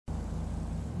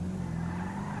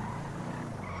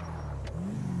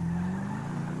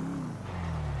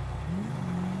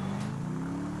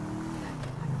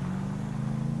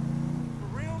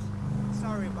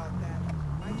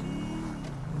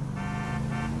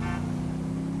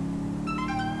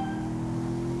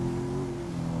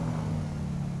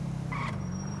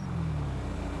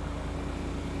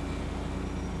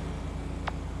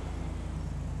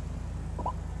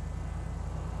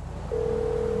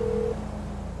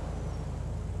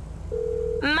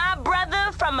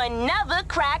from another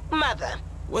cracked mother.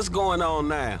 What's going on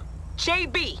now?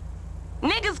 JB,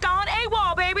 nigga's gone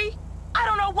AWOL, baby. I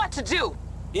don't know what to do.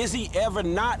 Is he ever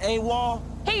not AWOL?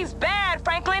 He's bad,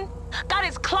 Franklin. Got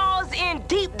his claws in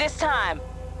deep this time.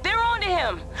 They're on to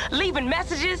him, leaving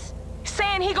messages,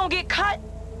 saying he gonna get cut.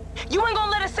 You ain't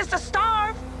gonna let a sister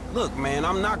starve. Look, man,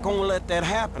 I'm not gonna let that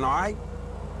happen, all right?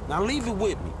 Now leave it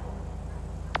with me.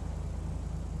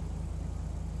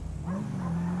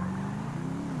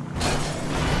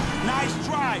 Nice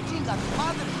try.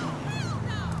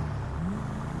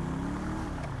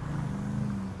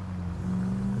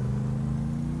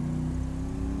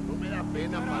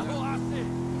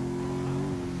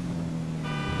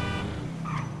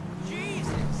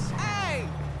 Jesus, hey!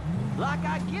 Like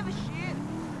I give a shit.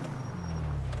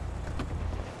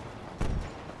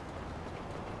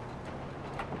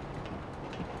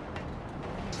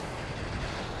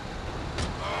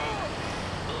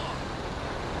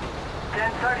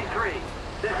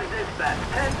 This is dispatch,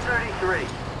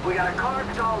 1033. We got a car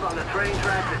stalled on the train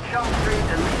tracks at Chunk Street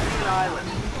and Elysian Island.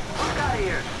 Who's got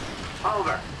ears?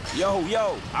 Over.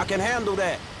 Yo, I can handle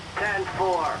that.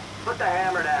 10-4. Put the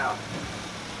hammer down.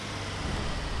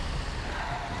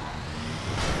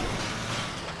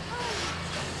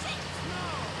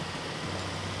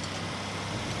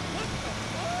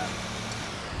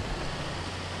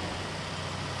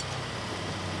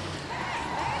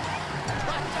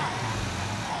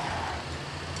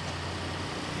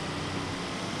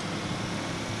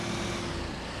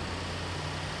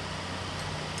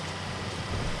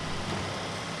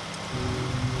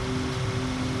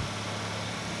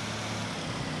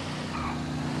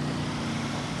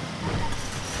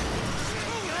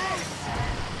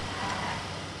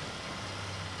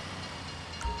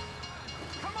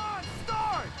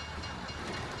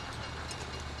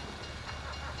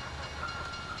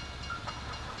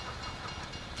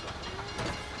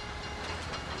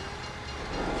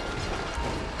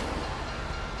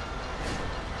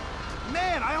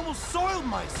 I almost soiled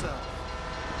myself.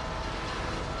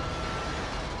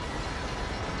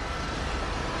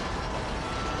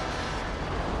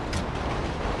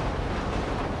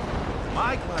 Am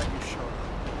I glad you showed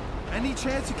up? Any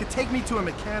chance you could take me to a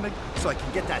mechanic so I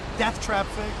can get that death trap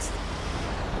fixed?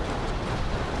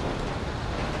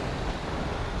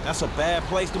 That's a bad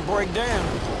place to break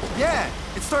down. Yeah,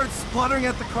 it started spluttering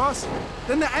at the crossing.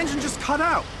 Then the engine just cut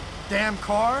out. Damn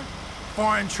car,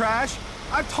 foreign trash.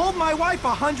 I've told my wife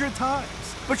 100 times.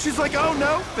 But she's like, oh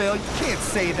no, Phil, you can't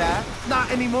say that. Not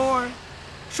anymore.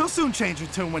 She'll soon change her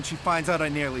tune when she finds out I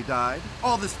nearly died.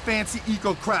 All this fancy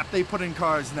eco crap they put in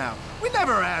cars now. We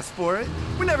never asked for it.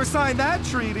 We never signed that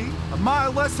treaty. A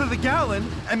mile less to the gallon,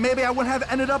 and maybe I wouldn't have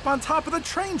ended up on top of the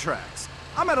train tracks.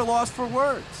 I'm at a loss for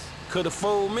words. Could've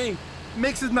fooled me.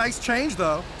 Makes a nice change,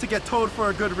 though, to get towed for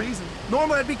a good reason.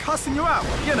 Normally I'd be cussing you out,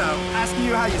 you know, asking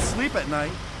you how you sleep at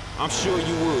night. I'm sure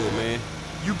you would, man.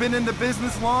 You been in the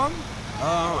business long?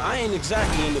 I ain't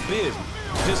exactly in the business.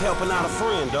 Just helping out a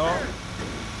friend, dawg.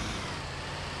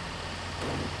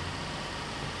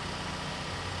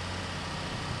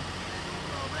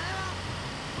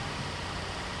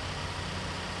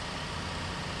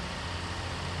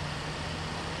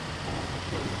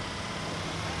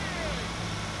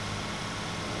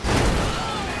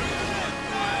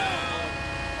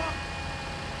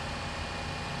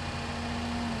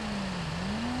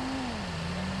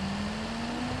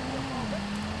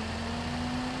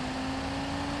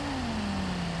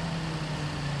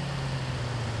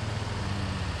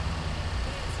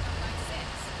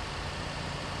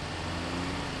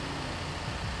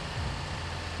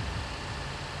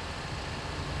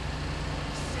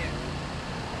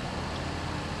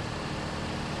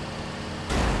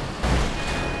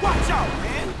 Watch out,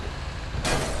 man!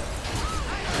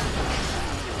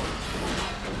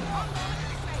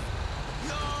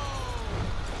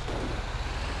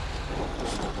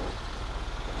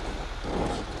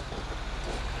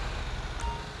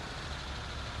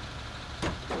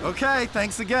 Okay,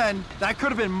 thanks again. That could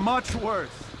have been much worse.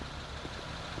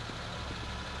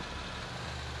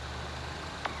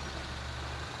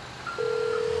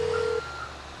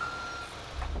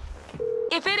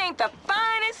 If it ain't the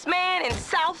finest man in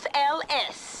South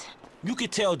LS. You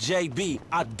could tell JB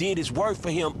I did his work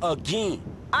for him again.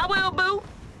 I will, boo.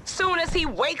 Soon as he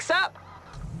wakes up.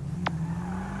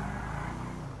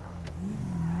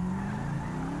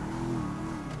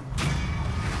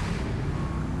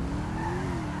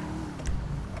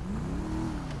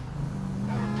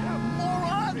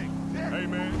 Hey,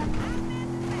 man.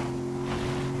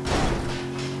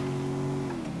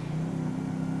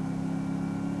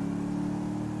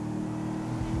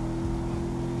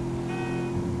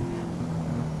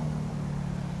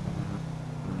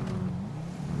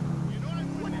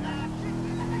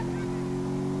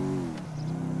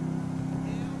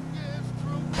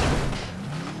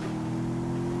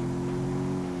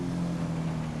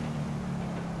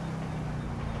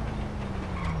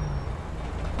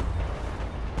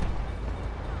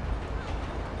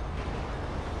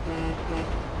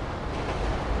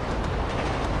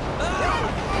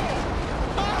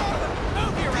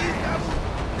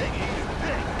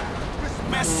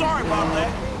 Yeah, sorry about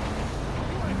that.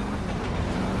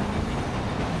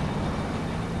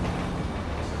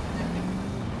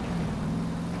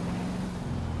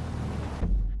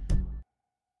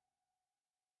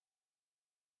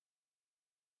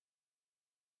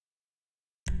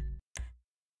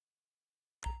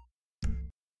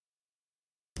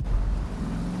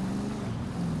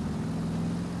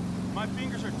 My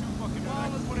fingers are too fucking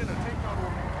long. Let's put in a takeout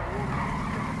order.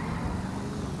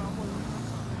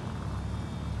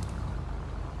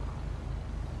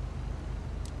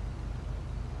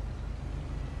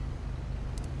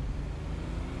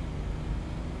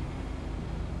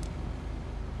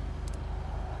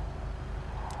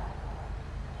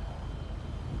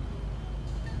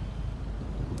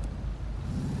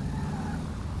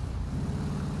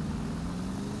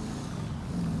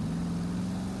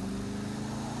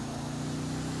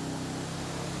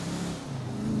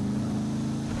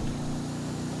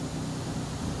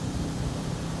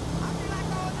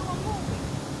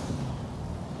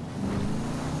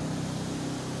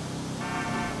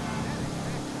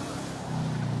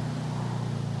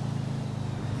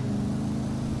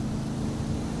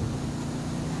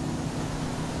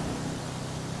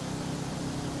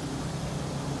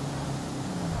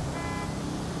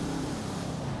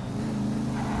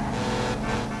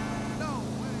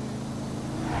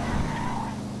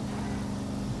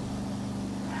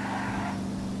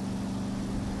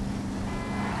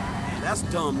 That's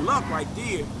dumb luck right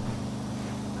there.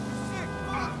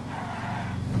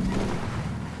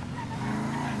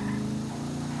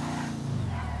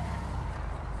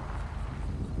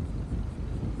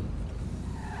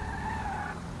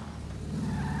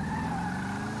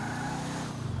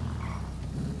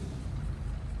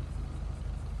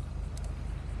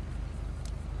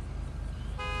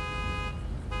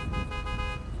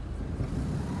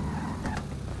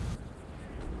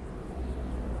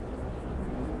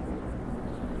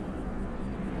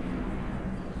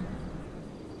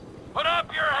 Put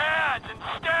up your hands and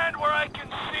stand where I can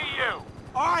see you!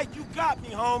 Alright, you got me,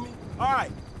 homie.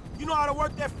 Alright, you know how to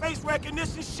work that face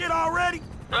recognition shit already?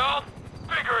 Well,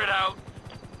 figure it out.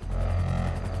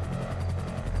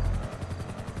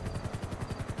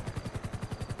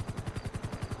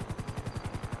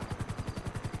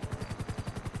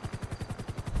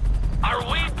 Are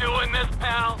we doing this,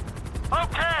 pal?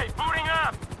 Okay, booting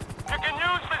up. You can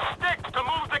use the sticks to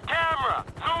move the camera.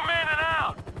 Zoom in and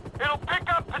out. It'll pick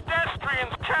up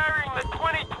pedestrians carrying the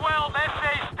 2012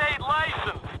 SA state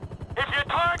license. If you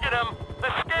target them, the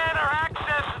scanner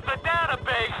accesses the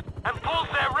database and pulls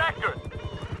their record.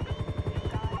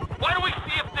 Why don't we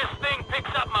see if this thing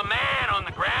picks up my man on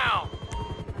the ground?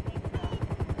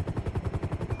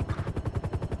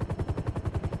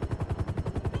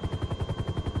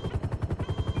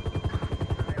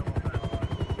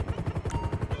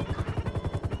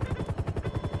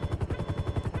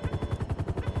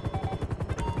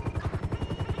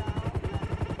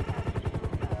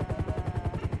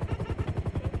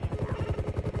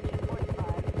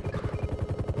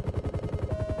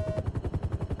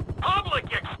 Public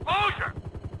exposure?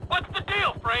 What's the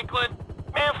deal, Franklin?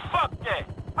 Man, fuck that.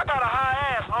 I got a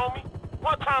high ass, homie.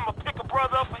 One time I'll pick a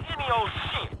brother up for any old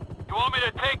shit. You want me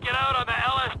to take it out on the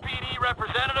LSPD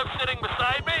representative sitting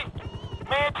beside me?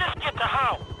 Man, just get the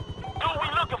house. Dude we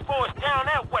looking for is down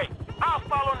that way. I'll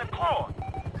follow the car.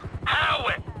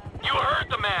 Howard! You heard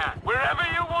the man. Wherever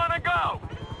you want to go.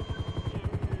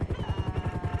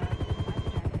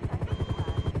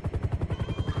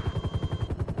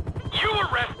 You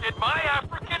arrested my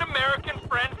African-American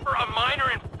friend for a minor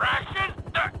infraction?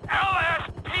 The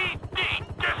LSPD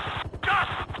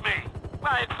disgusts me!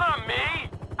 Well, it's not me.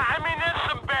 I mean, there's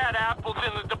some bad apples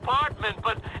in the department,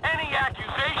 but any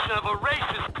accusation of a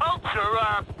racist culture,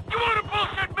 you want to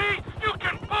bullshit me? You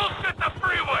can bullshit the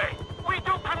freeway! We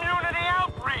do community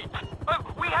outreach.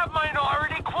 We have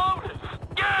minority quotas.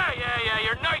 Yeah,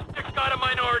 your night stick's got a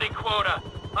minority quota.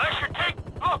 I should take...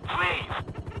 Look, please!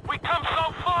 We come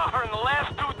so far in the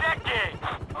last 2 decades.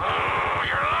 Oh,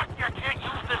 you're lucky I can't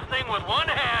use this thing with one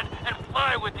hand and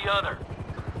fly with the other.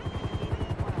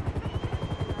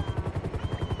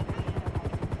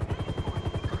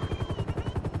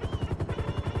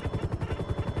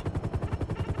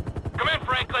 Come in,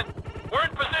 Franklin. We're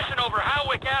in position over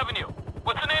Howick Avenue.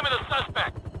 What's the name of the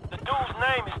suspect? The dude's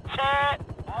name is Chad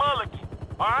Mulligan.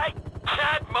 Alright?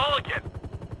 Chad Mulligan.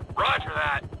 Roger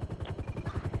that.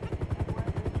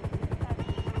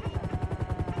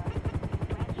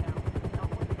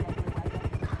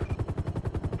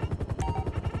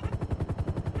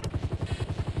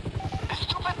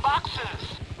 Stupid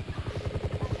boxes!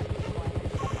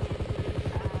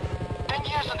 10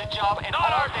 years on the job and Not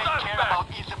all our they care suspect. about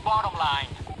is the bottom line.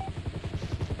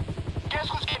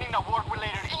 suffering a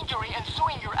work-related injury and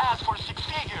suing your ass for 6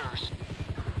 figures.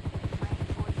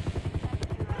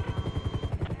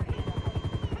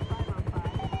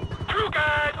 Two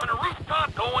guys on a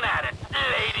rooftop going at it.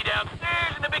 Lady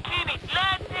downstairs in the bikini.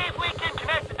 Let's see if we can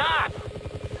connect the dots.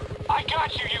 I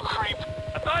got you, you creep.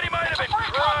 I thought he might have been It's a free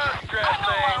country.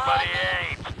 cross-dressing, but he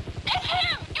ain't. It's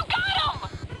him! You got him!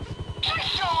 Keep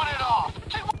showing it off!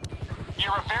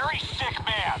 You're a very sick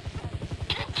man.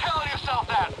 Keep telling yourself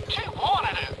that. She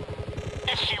wanted it.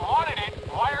 If she wanted it,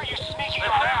 why are you sneaking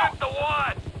around? That's the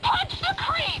one! Punch the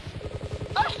creep!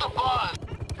 That's the buzz.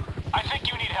 I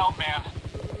think you need help, man.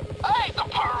 I ain't the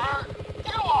pervert.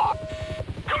 You are.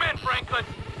 Come in, Franklin.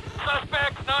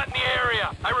 Suspect's not in the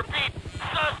area. I repeat,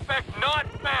 suspect not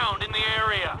found in the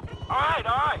area. All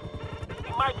right.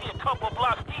 He might be a couple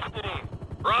blocks east of there.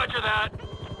 Roger that.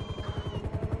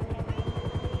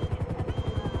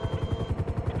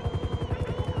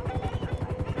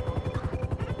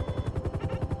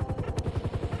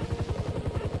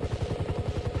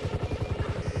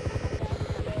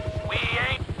 We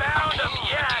ain't found him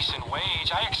yet. Decent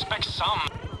wage. I expect some.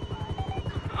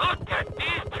 Look at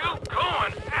these two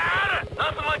going at it!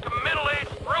 Nothing like a middle-aged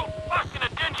throat fucking a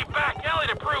dingy back alley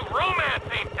to prove romance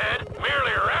ain't dead,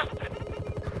 merely arrested.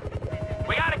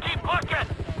 We gotta keep looking!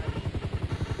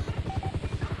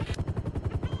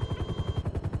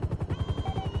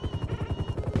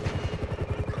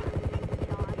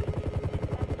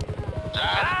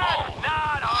 That's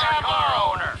not our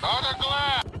car owner! Other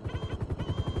glass.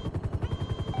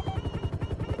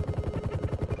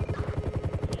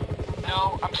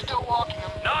 No, I'm still walking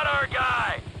him. Not our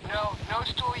guy! No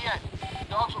stool yet.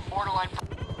 Dogs with borderline.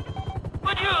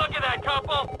 Would you look at that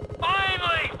couple?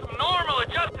 Finally! Some normal,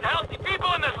 adjusted, healthy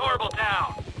people in this horrible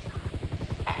town!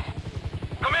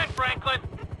 Come in, Franklin.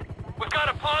 We've got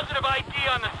a positive ID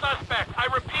on the suspect. I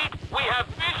repeat, we have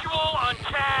visual on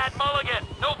Chad Mulligan.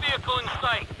 No vehicle in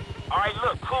sight. All right,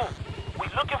 look, cool. We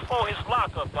looking for his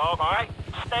lockup, dog, all right?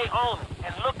 Stay on him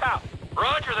and look out.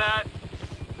 Roger that.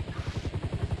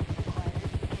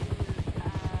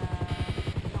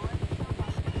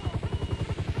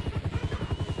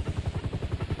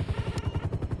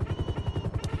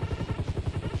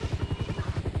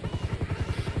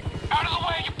 Out of the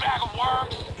way, you bag of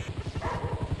worms!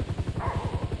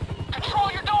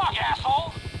 Control your dog,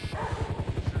 asshole!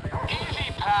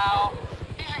 Easy, pal.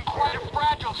 He's in quite a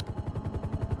fragile...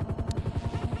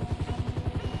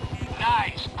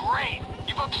 Nice, great.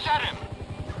 You've upset him.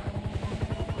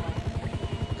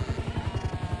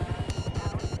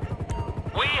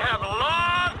 We have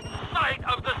lost sight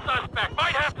of the suspect.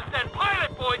 Might have to send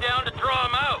Pilot Boy down to draw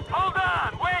him out. Hold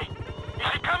on, wait.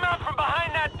 He should come out from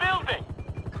behind that building.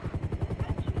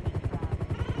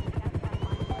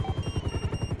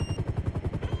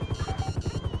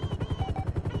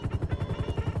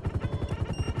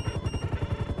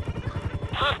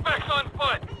 Suspect's on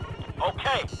foot.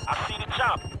 Okay, I see the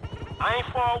chopper. I ain't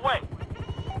far away.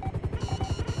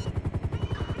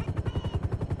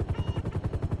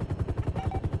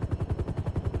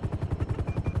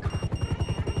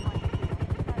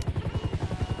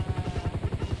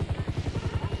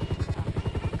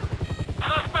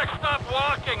 Suspect stopped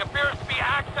walking. Appears to be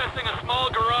accessing a small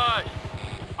garage.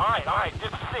 All right,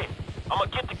 this is it. I'm gonna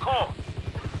get the call.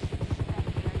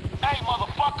 Hey,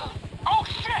 motherfucker! Oh,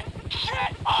 shit!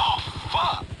 Shit! Oh,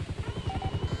 fuck!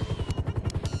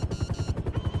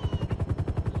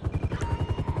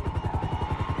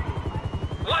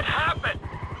 What happened?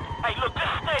 Hey, look,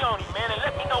 just stay on him, man, and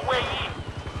let me know where he is.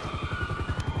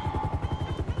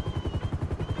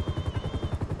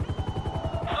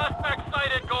 Suspect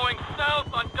sighted going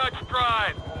south on Dutch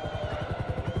Drive.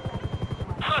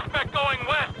 Suspect going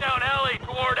west down alley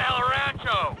toward El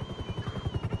Rancho.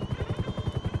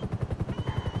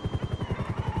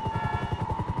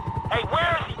 Hey,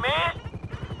 where is he, man?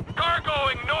 Car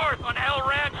going north on El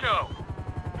Rancho.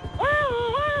 Woo,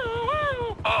 woo,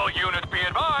 woo. All units be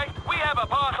advised, we have a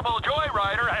possible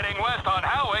joyrider heading west on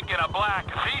Howick in a black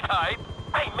C-type.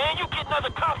 Hey, man, you getting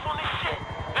other cops on this shit?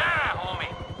 Nah,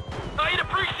 homie. Thought you'd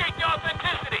appreciate the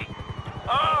authenticity.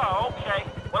 Oh, okay.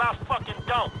 Well, I fucking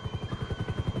don't.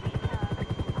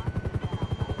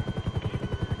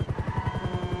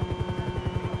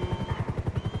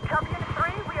 Chopper Unit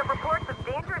 3, we have reports of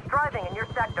dangerous driving in your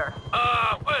sector.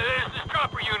 This is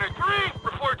Chopper Unit 3.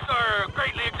 Reports are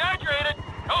greatly exaggerated.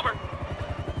 Over.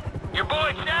 Your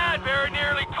boy Chad very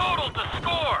nearly totaled the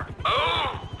score.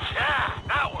 Oh, Chad,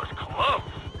 that was close.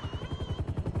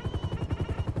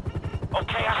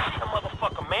 Okay, I see the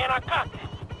motherfucker, man. I got this.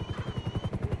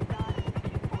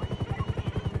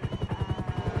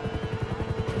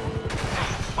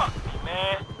 Fuck me,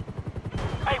 man.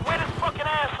 Hey, where this fucking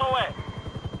asshole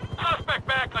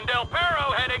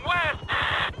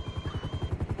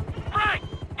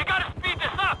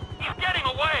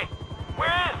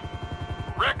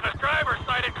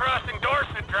crossing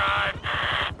Dorset Drive.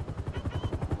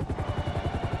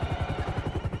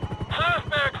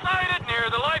 Suspect sighted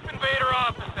near the Life Invader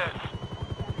offices.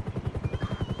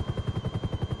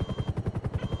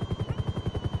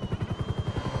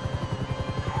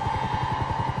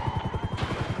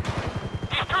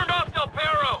 He's turned off Del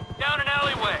Perro, down an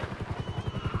alleyway.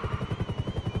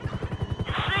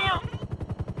 You see him?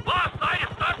 Lost sight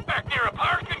of suspect near a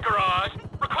parking garage.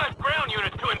 Request ground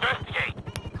units to investigate.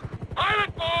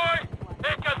 Pilot boy!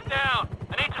 Take us down.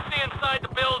 I need to see inside the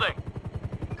building.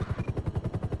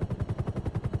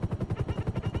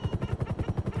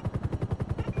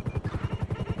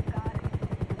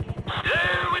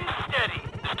 Slow and steady.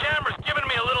 This camera's giving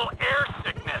me a little air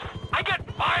sickness. I get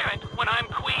violent when I'm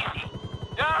queasy.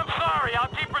 Yeah, I'm sorry. I'll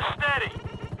keep her steady.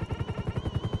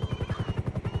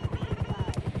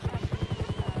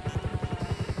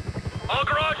 All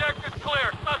garage exits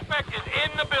clear. Suspect is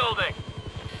in the building.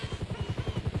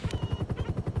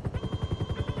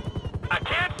 I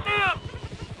can't see him.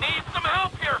 Need some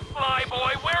help here,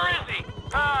 flyboy. Where is he?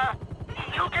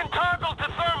 You can toggle to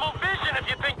thermal vision if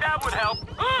you think that would help.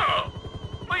 Oh!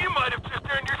 Well, you might have just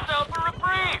earned yourself a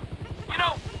reprieve. You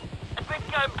know, I think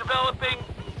I'm developing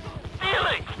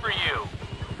feelings for you.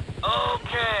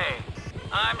 Okay.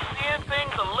 I'm seeing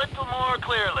things a little more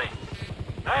clearly.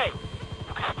 Hey,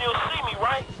 you can still see me,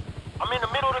 right? I'm in the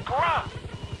middle of the garage.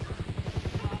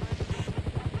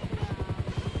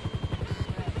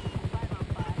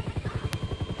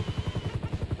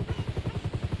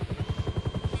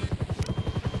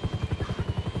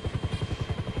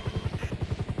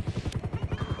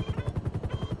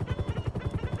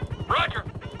 Roger,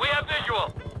 we have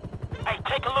visual. Hey,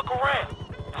 take a look around.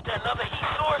 Is there another heat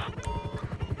source?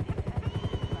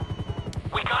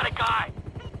 We got a guy.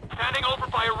 Standing over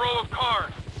by a row of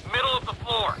cars. Middle of the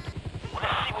floor. Well,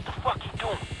 let's see what the fuck he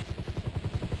doing.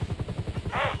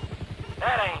 Hey,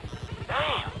 that ain't...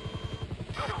 Damn.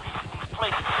 You're the reason these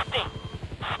places stink.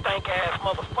 Stank-ass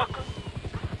motherfucker.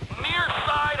 Near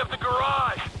side of the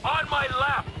garage. On my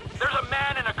left. There's a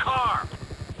man in a car.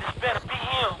 This better be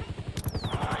him.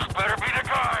 This better be the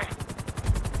guy.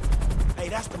 Hey,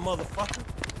 that's the motherfucker.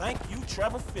 Thank you,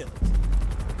 Trevor Phillips.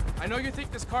 I know you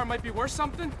think this car might be worth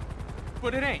something,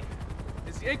 but it ain't.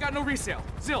 It ain't got no resale.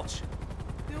 Zilch.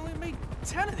 They only made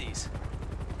 10 of these.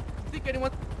 You think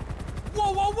anyone...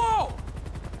 Whoa, whoa, whoa!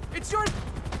 It's your...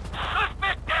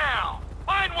 Suspect down.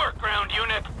 Fine work, ground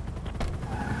unit.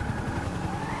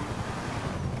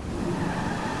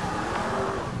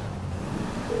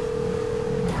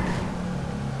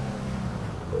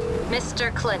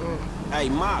 Mr. Clinton. Hey,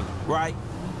 Molly, right?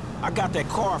 I got that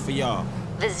car for y'all.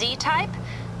 The Z-type?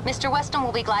 Mr. Weston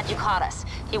will be glad you caught us.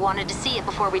 He wanted to see it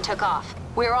before we took off.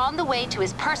 We're on the way to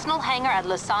his personal hangar at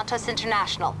Los Santos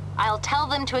International. I'll tell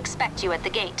them to expect you at the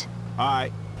gate. All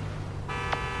right.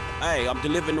 Hey, I'm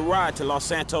delivering the ride to Los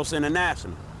Santos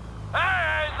International.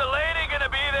 Hey, is the lady gonna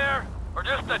be there? Or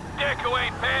just a dick who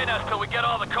ain't paying us till we get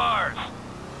all the cars?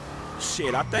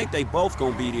 Shit, I think they both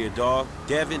gonna be there, dog.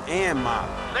 Devin and Molly.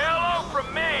 Say hello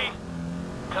from me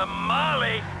to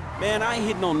Molly. Man, I ain't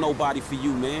hitting on nobody for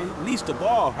you, man. At least the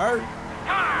ball hurt.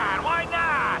 Come on, why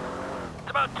not? It's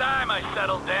about time I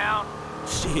settled down.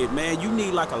 Shit, man, you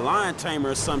need like a lion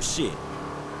tamer or some shit.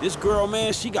 This girl,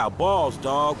 man, she got balls,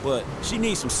 dog, but she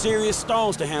needs some serious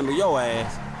stones to handle your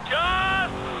ass.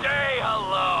 Just say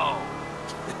hello.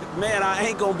 Man, I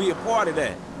ain't gonna be a part of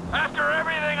that. After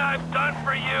everything I've done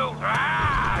for you,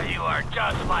 you are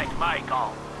just like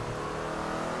Michael.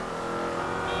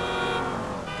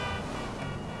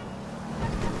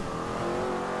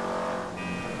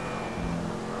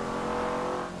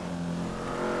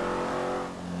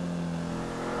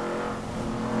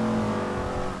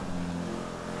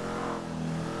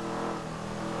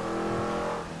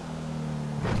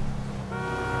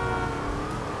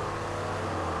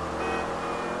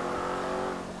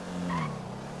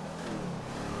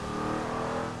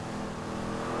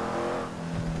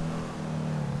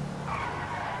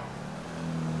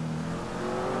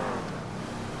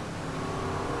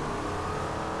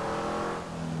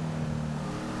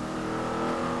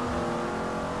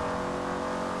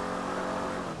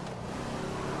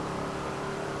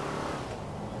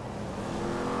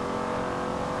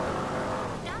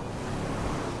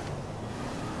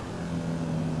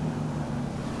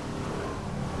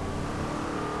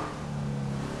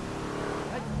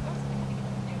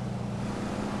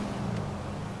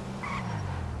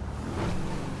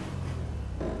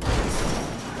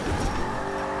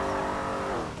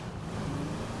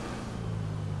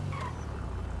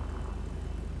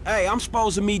 Hey, I'm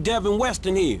supposed to meet Devin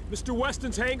Weston here. Mr.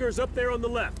 Weston's hangar is up there on the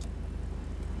left.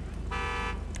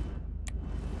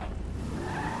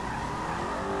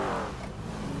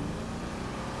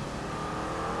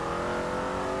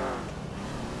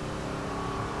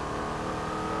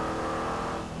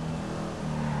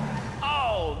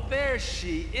 there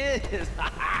she is.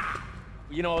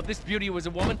 You know, if this beauty was a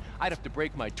woman, I'd have to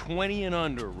break my 20 and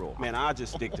under rule. Man, I'll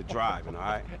just stick to driving, all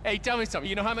right? Hey, tell me something.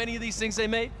 You know how many of these things they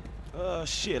made?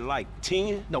 Shit, like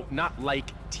 10? No, not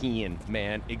like 10,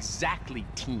 man. Exactly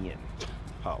 10.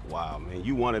 Oh, wow, man.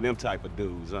 You one of them type of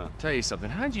dudes, huh? Tell you something.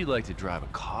 How'd you like to drive a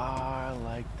car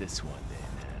like this one day,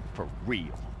 man? For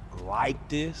real. Like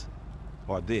this?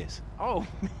 Or this? Oh,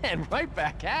 man, right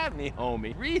back at me,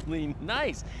 homie. Really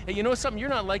nice. Hey, you know something? You're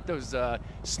not like those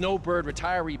snowbird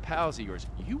retiree pals of yours.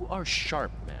 You are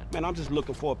sharp, man. Man, I'm just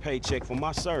looking for a paycheck for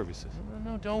my services.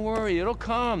 No, don't worry. It'll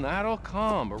come. That'll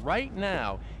come. But right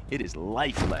now, it is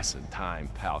life lesson time,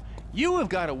 pal. You have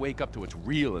got to wake up to what's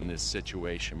real in this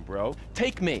situation, bro.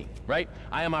 Take me, right?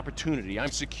 I am opportunity.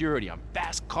 I'm security. I'm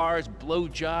fast cars, blow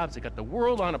jobs. I got the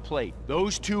world on a plate.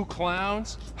 Those two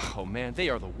clowns, oh man, they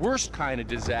are the worst kind of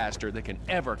disaster that can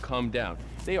ever come down.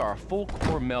 They are a full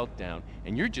core meltdown,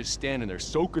 and you're just standing there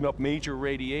soaking up major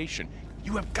radiation.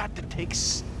 You have got to take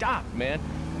stock, man.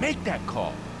 Make that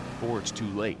call before it's too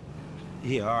late.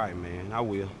 Yeah, all right, man. I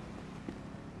will.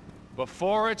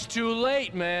 Before it's too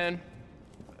late, man.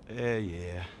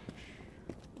 Yeah.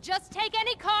 Just take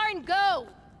any car and go!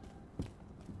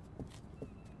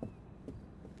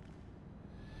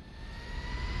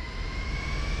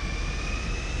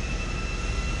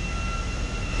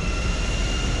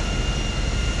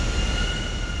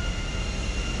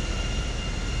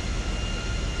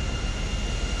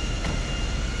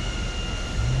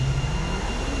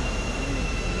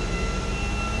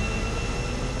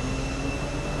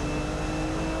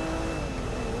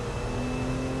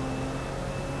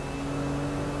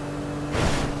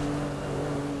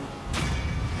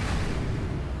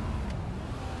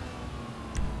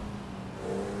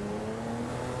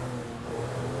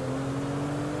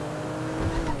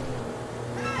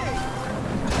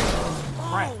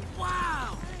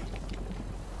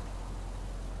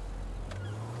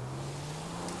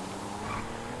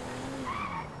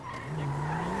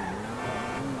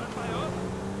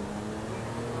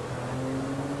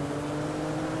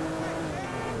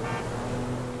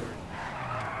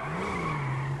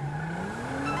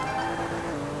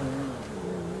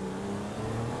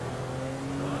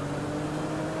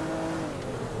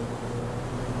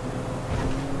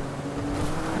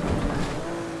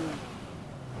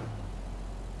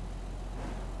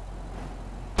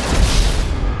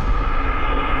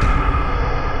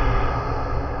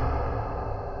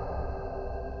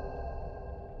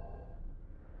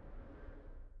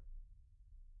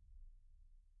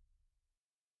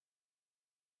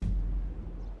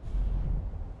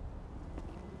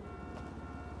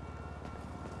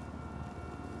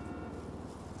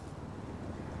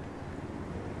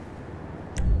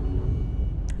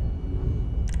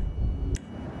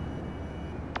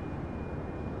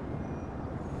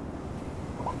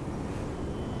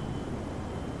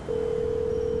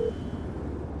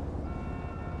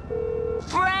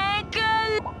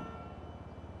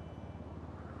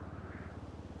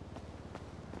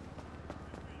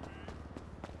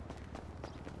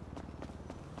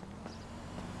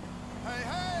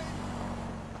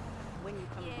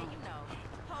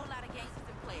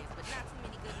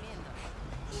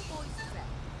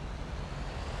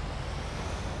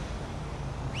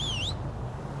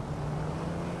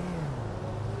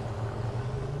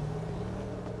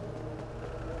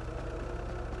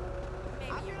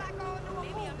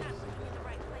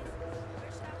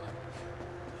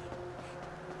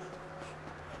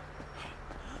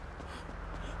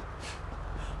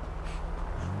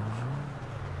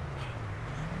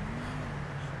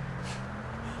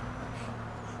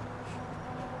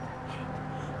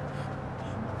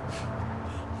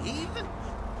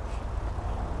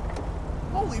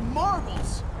 Holy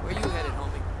marbles! Where you headed,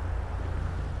 homie?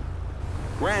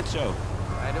 Rancho.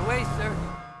 Right away, sir.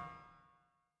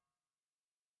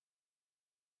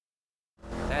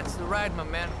 That's the ride, my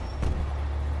man.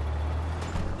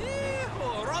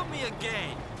 Yeehaw! Rub me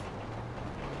again!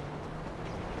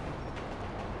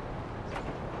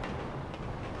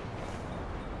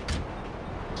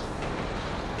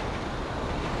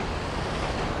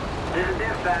 This is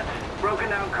dispatch. Broken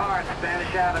down car at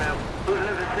Spanish Avenue. Who's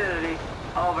in the vicinity?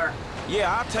 Over.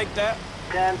 Yeah, I'll take that.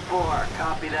 10-4.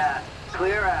 Copy that.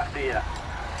 Clear after you.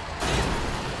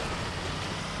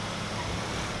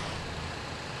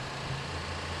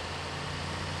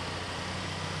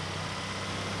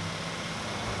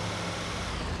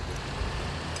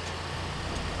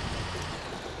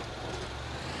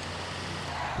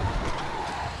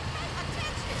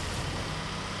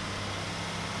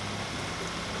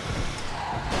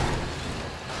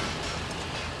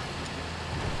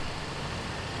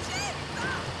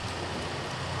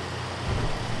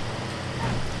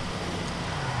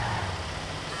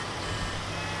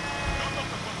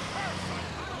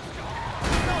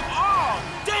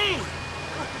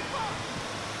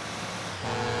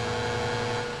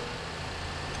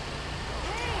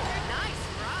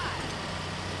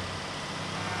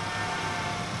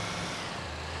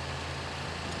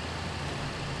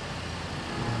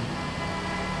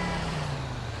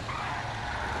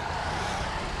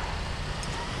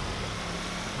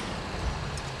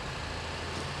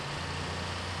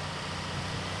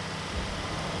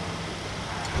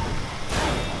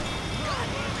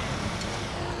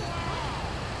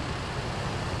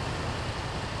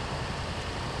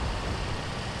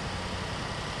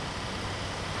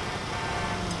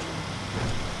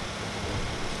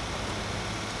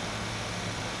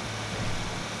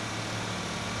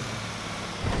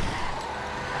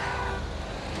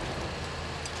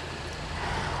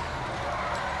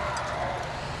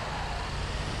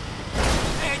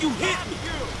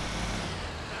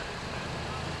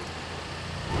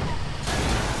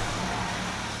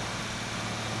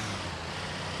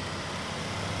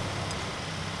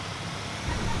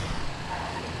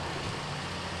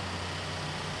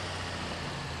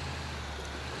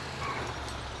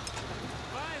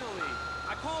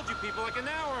 people like an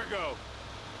hour ago.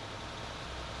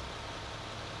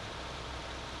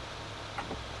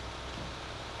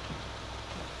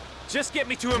 Just get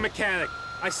me to a mechanic.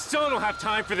 I still don't have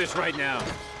time for this right now.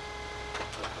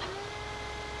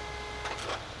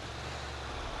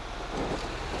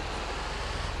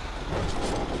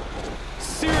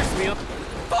 Seriously,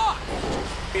 fuck!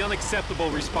 The unacceptable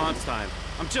response time.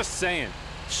 I'm just saying.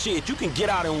 Shit, you can get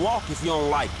out and walk if you don't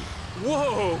like it.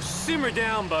 Whoa, simmer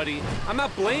down, buddy. I'm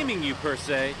not blaming you per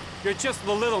se. You're just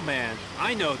the little man.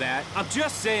 I know that. I'm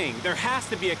just saying there has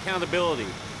to be accountability.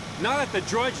 Not at the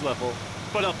drudge level,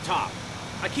 but up top.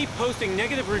 I keep posting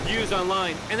negative reviews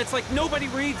online, and it's like nobody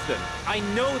reads them. I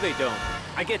know they don't.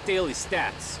 I get daily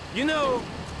stats. You know,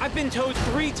 I've been towed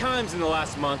 3 times in the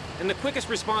last month, and the quickest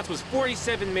response was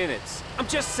 47 minutes. I'm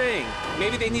just saying,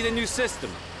 maybe they need a new system.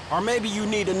 Or maybe you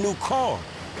need a new car.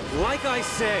 Like I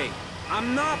say,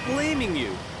 I'm not blaming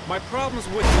you. My problem's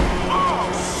with... Oh,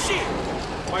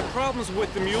 shit! My problem's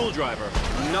with the mule driver,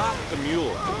 not the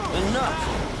mule.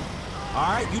 Enough.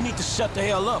 All right, you need to shut the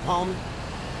hell up, homie.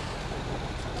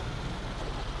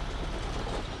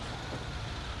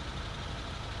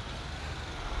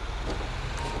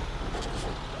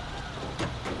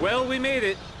 Well, we made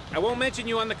it. I won't mention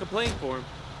you on the complaint form.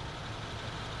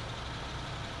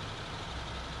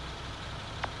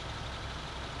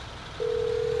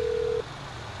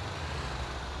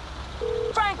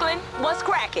 Franklin, what's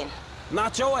cracking?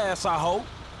 Not your ass, I hope.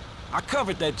 I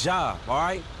covered that job, all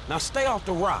right? Now stay off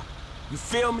the rock. You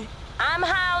feel me? I'm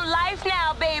high on life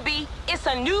now, baby. It's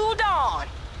a new dawn.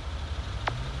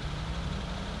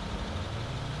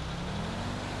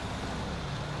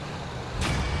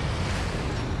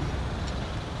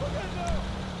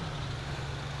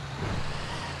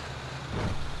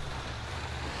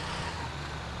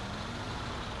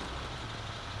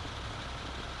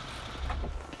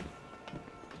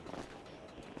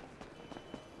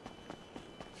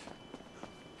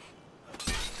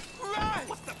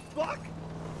 What the fuck?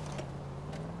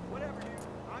 Whatever, dude.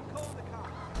 I'm calling the cops.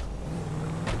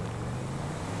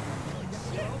 Holy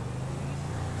shit!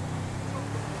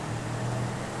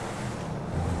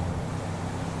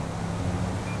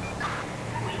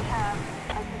 We have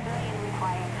a civilian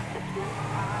requiring assistance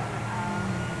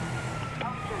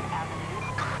on Ocean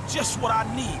Avenue. Just what I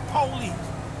need, police.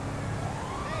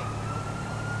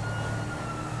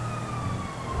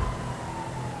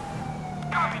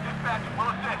 Copy, dispatch. We'll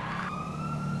assist.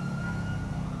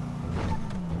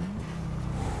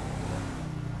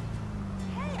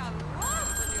 Hey, I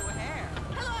love the new hair.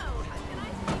 Hello, can I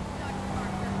speak to Dr.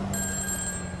 Parker?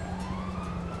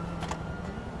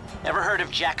 Ever heard of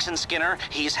Jackson Skinner?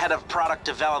 He's head of product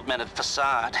development at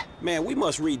Facade. Man, we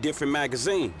must read different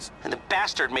magazines. And the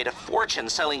bastard made a fortune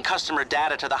selling customer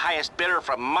data to the highest bidder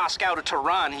from Moscow to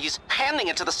Tehran. He's handing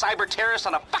it to the cyber terrorists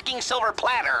on a fucking silver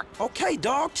platter. Okay,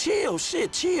 dog, chill.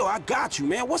 Shit, chill. I got you,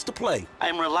 man. What's the play?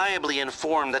 I'm reliably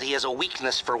informed that he has a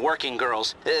weakness for working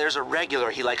girls. There's a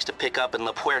regular he likes to pick up in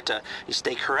La Puerta. You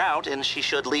stake her out, and she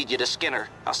should lead you to Skinner.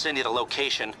 I'll send you the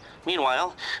location.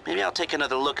 Meanwhile, maybe I'll take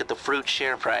another look at the fruit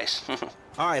share price.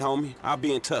 All right, homie. I'll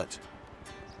be in touch.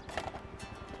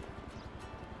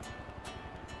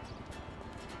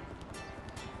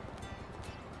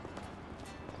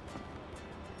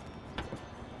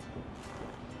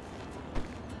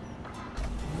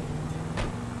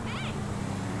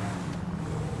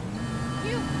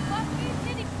 You fucking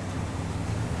idiot.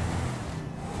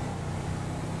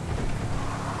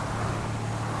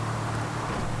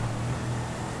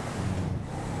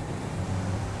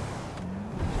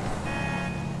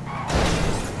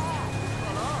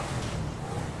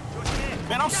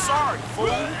 Man, I'm sorry, fool.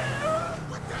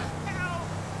 What the hell?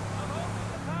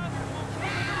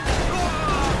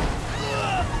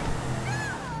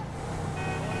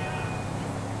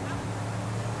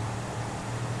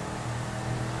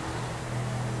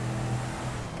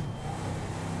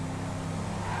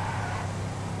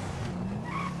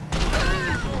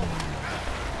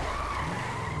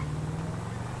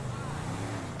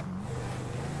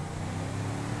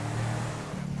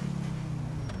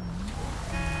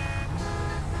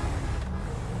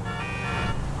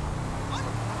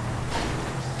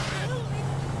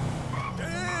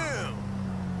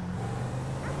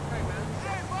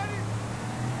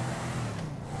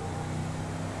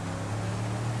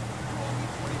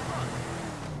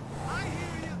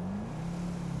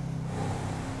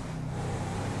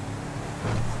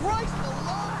 Christ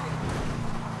alive!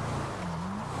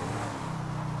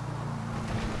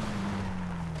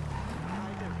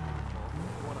 Hi there, beautiful.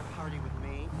 You want to party with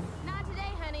me? Not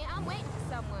today, honey. I'm waiting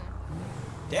for someone.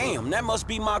 Damn, that must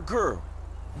be my girl.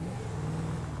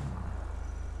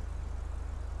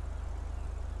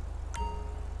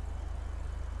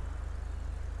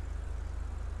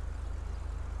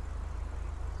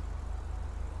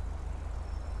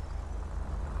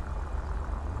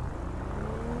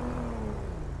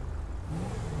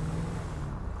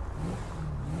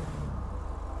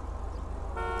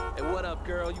 What up,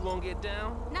 girl? You won't get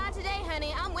down? Not today,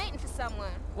 honey. I'm waiting for someone.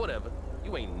 Whatever.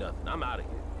 You ain't nothing. I'm out of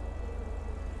here.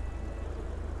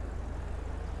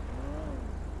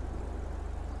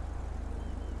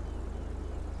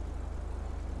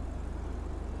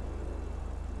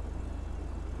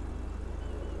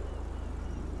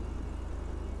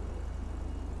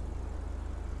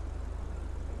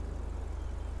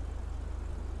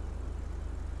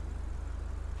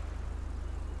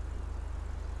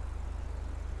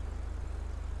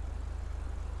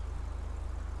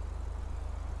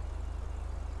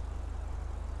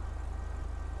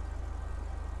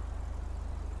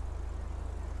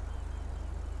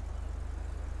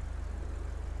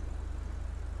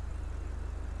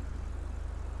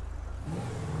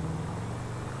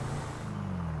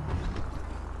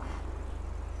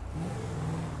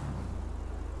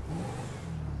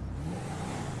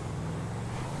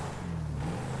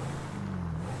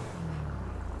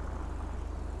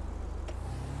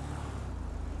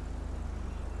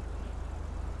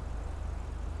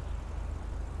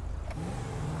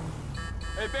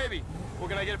 Hey, baby, what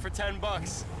can I get for 10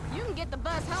 bucks? You can get the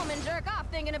bus home and jerk off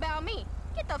thinking about me.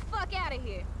 Get the fuck out of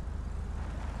here.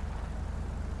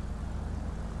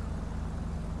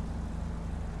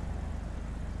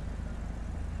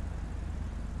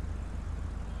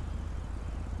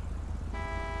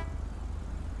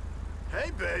 Hey,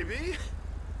 baby.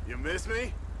 You miss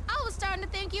me? I was starting to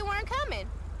think you weren't coming.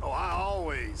 Oh, I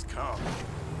always come.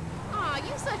 Aw,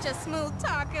 you such a smooth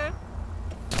talker.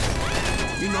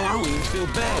 You know, I don't even feel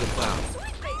bad about it.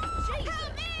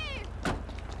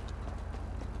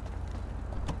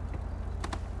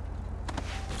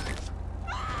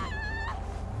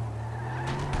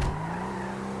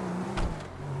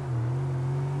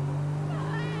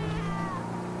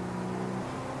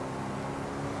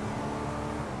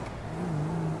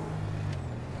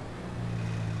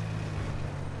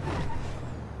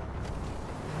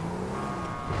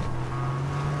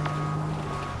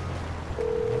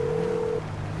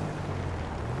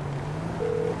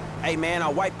 Hey, man,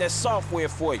 I'll wipe that software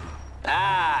for you.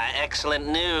 Ah, excellent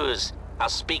news. I'll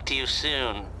speak to you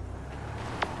soon.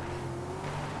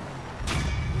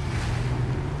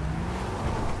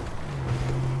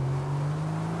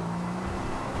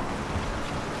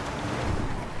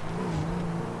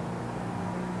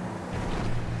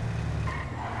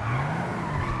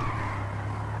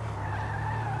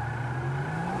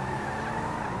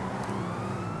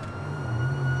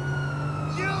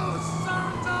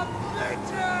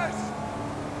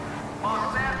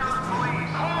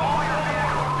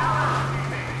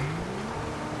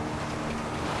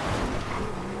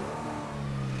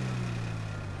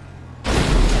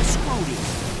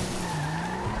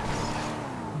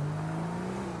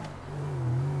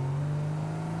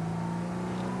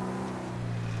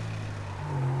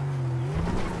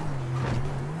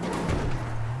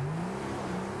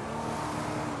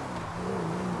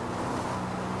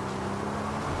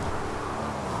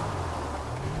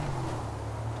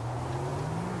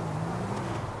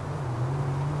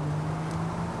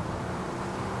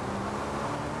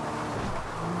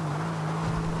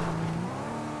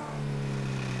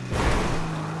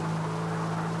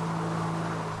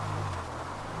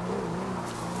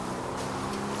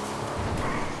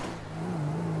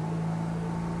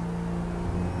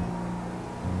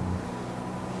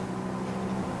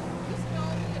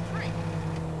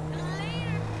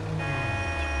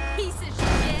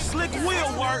 Slick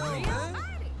will work.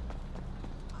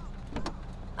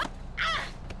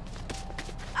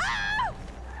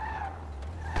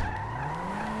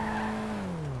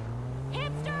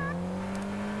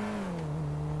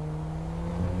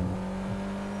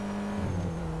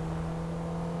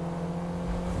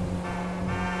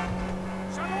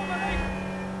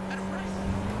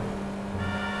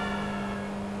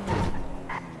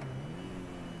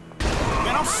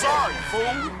 Man, I'm sorry,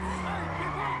 fool.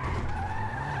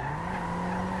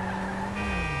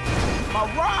 My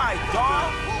ride,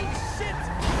 dog! Holy shit!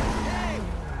 Hey!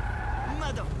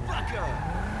 Motherfucker!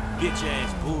 Bitch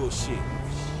ass bullshit.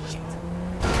 Shit!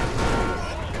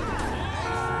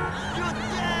 You're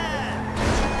dead!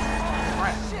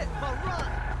 Crap. Shit, my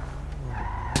run!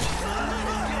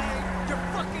 Okay, you're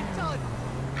fucking done!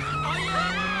 Oh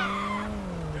yeah!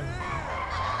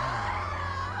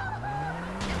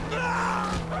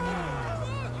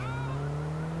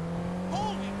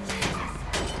 Holy Jesus!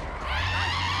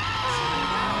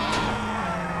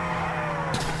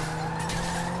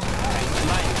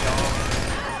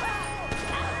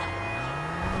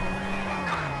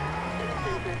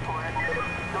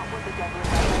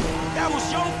 That was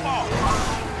your fault.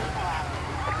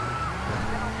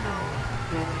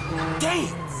 Damn,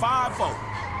 5-0.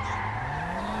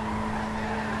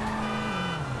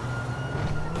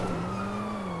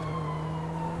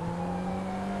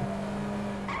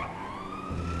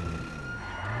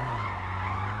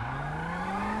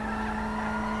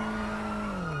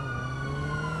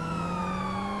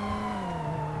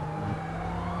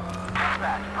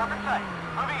 Perfect sight.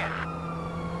 Moving in.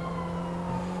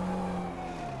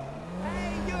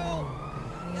 Hey, you!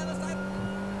 The other side.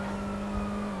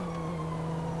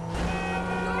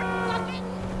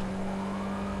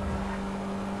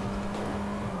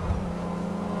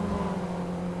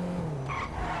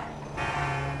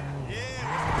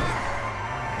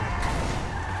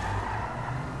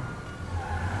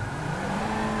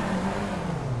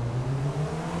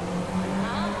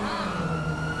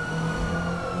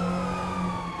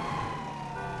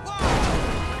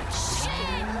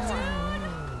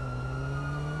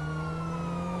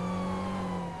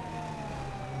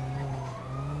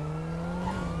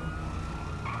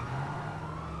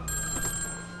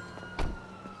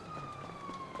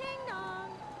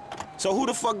 So who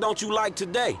the fuck don't you like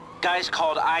today? Guy's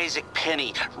called Isaac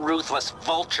Penny, ruthless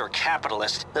vulture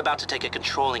capitalist, about to take a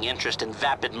controlling interest in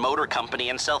Vapid Motor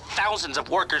Company and sell thousands of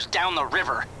workers down the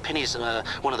river. Penny's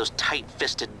one of those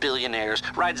tight-fisted billionaires,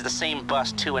 rides the same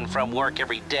bus to and from work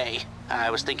every day.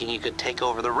 I was thinking you could take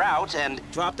over the route and...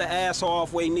 Drop the ass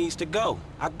off where he needs to go.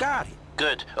 I got it.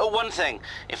 Good. Oh, one thing.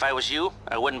 If I was you,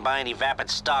 I wouldn't buy any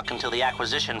Vapid stock until the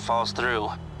acquisition falls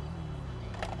through.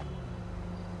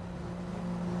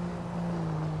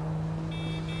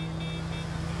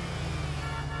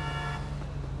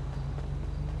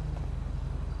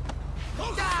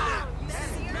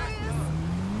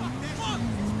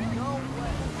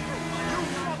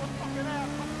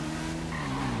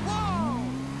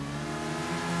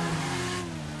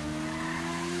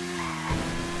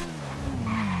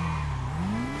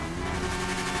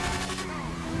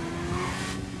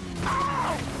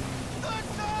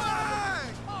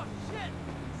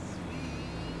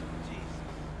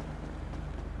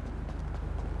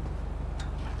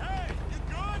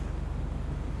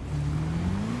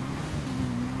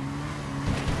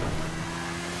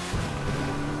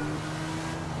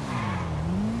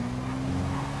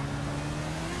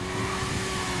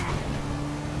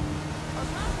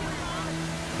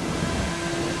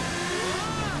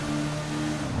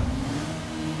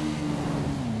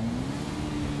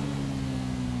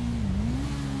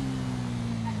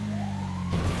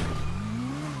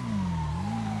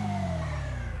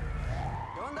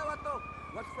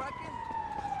 What's fracking?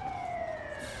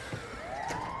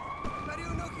 How do you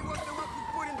know he was the one who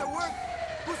put in the work?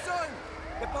 Who saw him?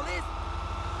 The police?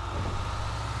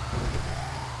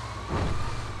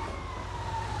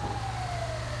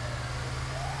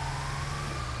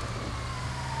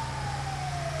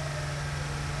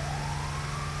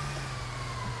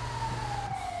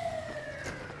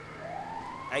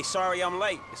 Hey, sorry I'm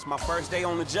late. It's my first day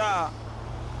on the job.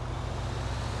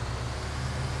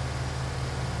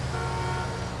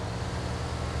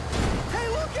 Hey,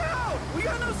 look out! We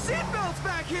got no seatbelts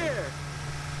back here!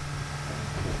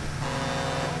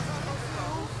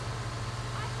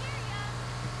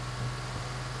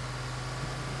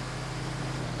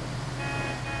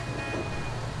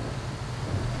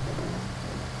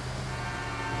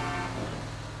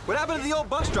 What happened to the old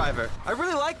bus driver? I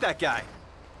really like that guy.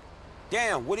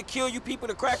 Damn, would it kill you people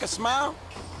to crack a smile?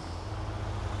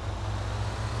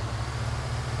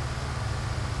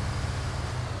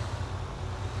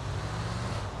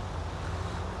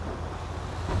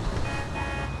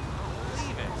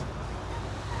 Leave it.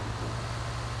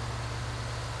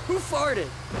 Who farted?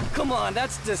 Come on,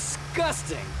 that's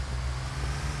disgusting.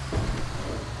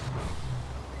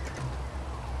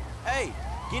 Hey,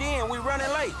 get in, we running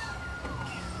late.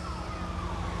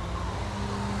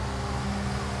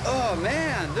 Oh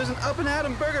man, there's an Up and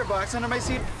Atom burger box under my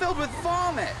seat filled with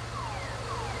vomit.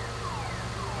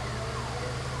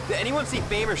 Did anyone see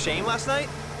Fame or Shame last night?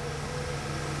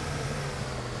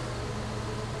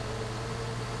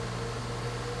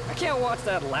 I can't watch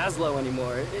that Laszlo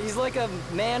anymore. He's like a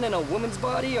man in a woman's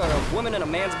body or a woman in a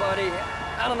man's body.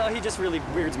 I don't know, he just really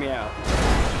weirds me out.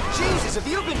 Jesus, have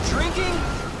you been drinking?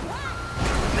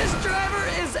 This driver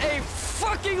is a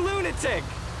fucking lunatic!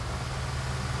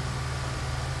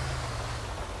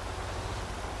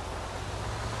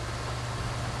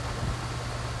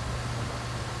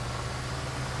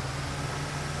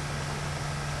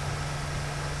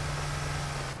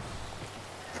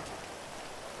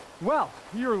 Well,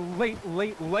 you're late.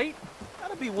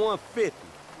 Gotta be 150.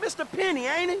 Mr. Penny,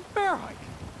 ain't it? Bear hike.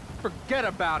 Forget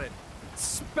about it.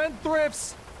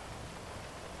 Spendthrifts.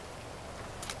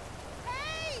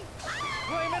 Hey!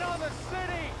 Blame it on the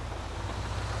city.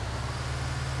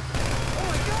 Oh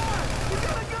my God! He's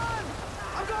got a gun!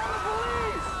 I'm calling the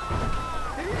police!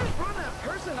 Did you just run that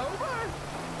person over?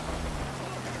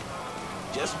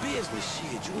 Just business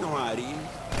shit, you know how it is.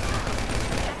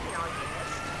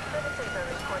 Services are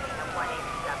reporting a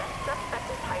 187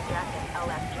 suspected hijacked an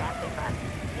LF transit bus.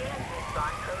 Units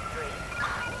respond for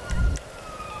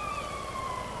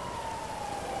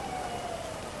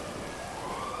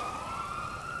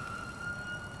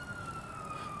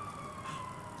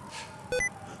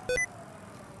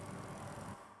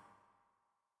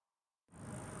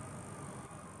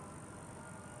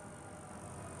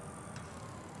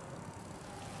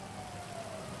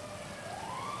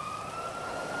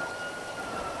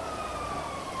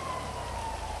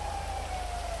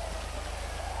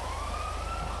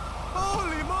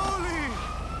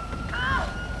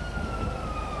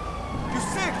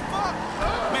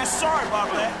about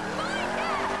that.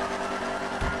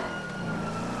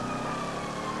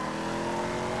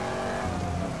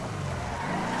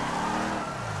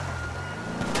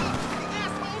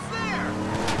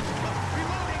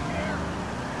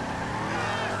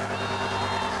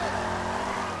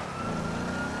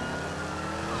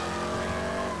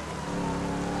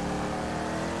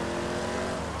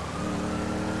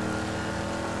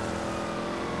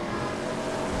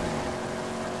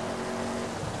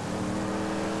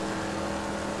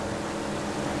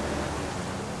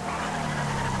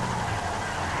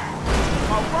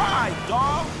 All right,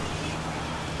 dog.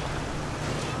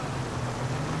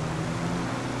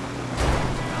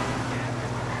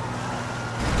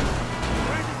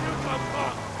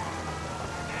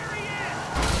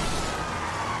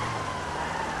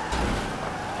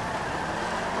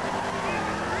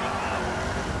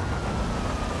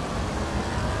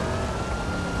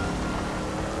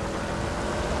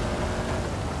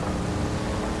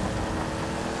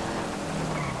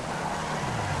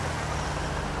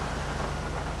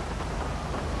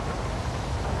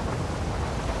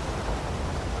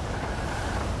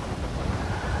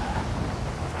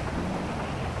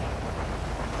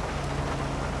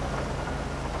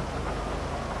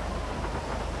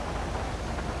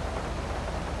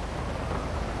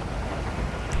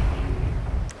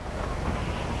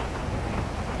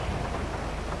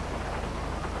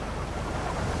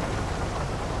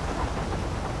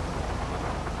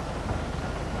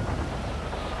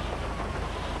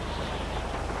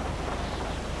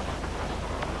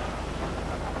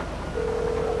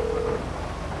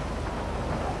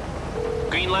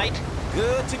 Green light?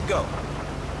 Good to go.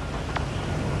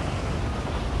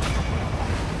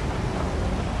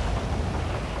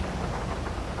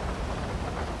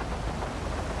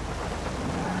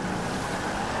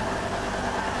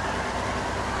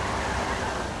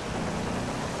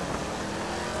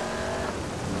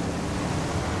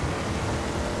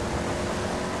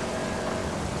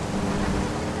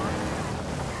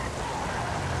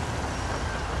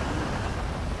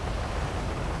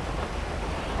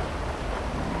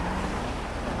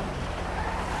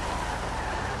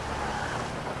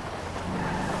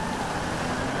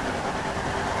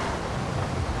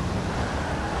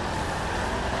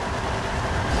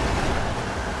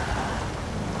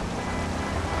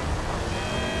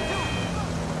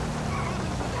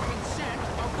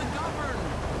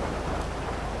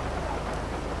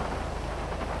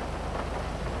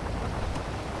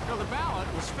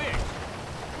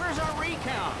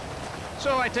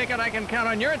 So I take it I can count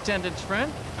on your attendance,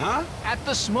 friend? Huh? At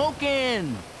the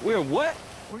smoke-in. We're what?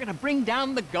 We're gonna bring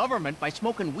down the government by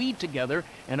smoking weed together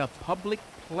in a public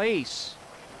place.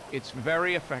 It's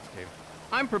very effective.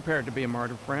 I'm prepared to be a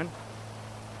martyr, friend.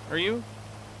 Are you?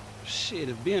 Shit,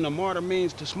 if being a martyr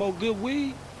means to smoke good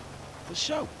weed, for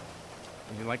sure.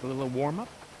 Would you like a little warm-up?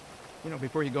 You know,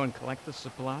 before you go and collect the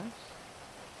supplies?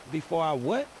 Before I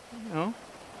what? You know,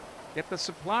 get the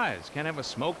supplies. Can't have a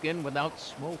smoke-in without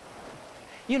smoke.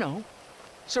 You know,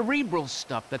 cerebral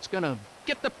stuff that's gonna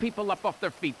get the people up off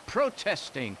their feet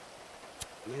protesting.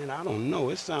 Man, I don't know.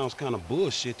 It sounds kind of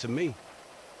bullshit to me.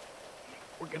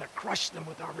 We're gonna crush them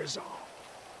with our resolve.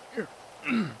 Here.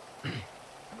 Have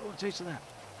a little taste of that.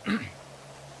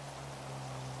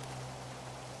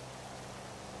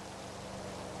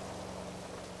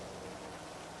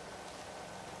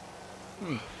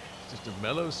 Just a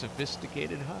mellow,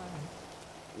 sophisticated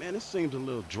high. Man, it seems a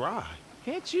little dry.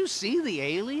 Can't you see the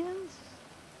aliens?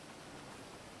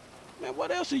 Man, what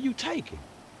else are you taking?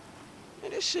 Man,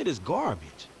 this shit is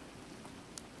garbage.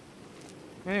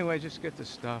 Anyway, just get the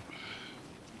stuff.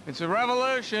 It's a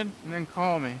revolution, and then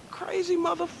call me. Crazy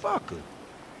motherfucker.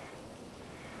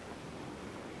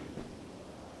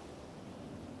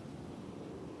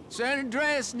 San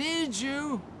Andreas needs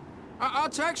you. I'll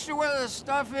text you where the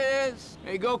stuff is.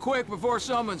 Hey, go quick before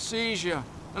someone sees you.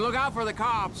 And look out for the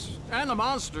cops and the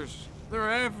monsters. They're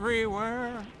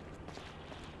everywhere.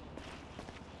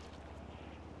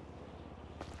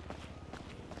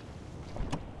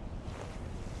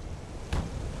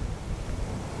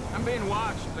 I'm being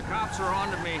watched. The cops are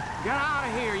onto me. Get out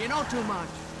of here. You know too much.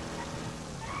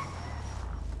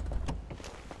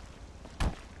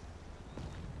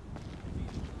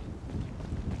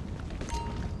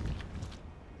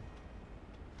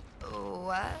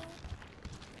 What?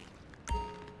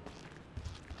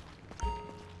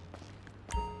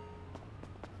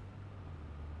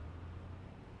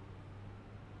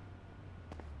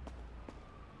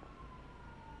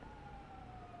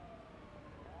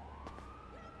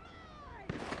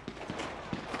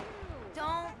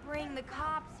 Don't bring the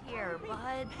cops here,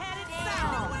 bud. Headed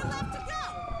down. Where left to go?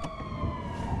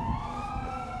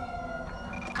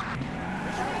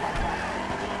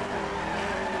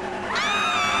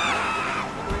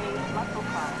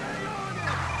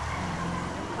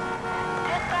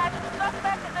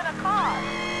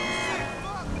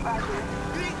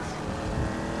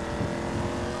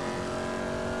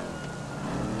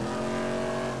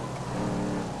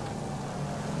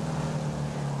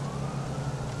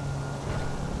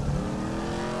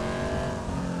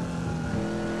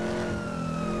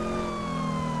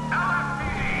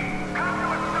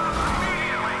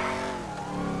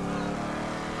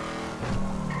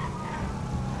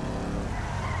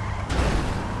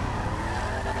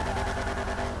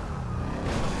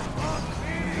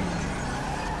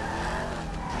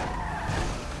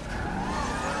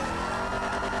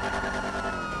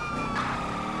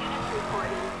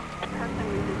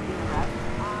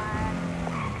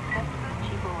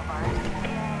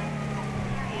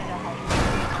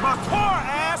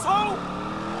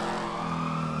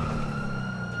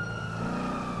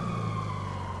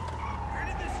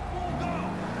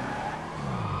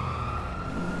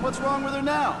 What's wrong with her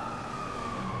now?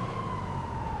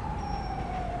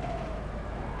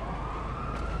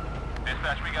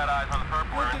 Dispatch, we got eyes on the perp.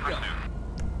 We're in pursuit.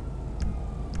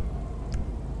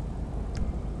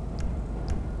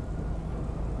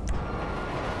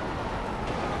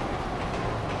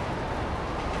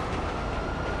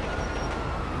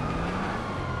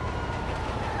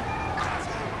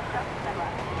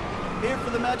 Here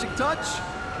for the magic touch?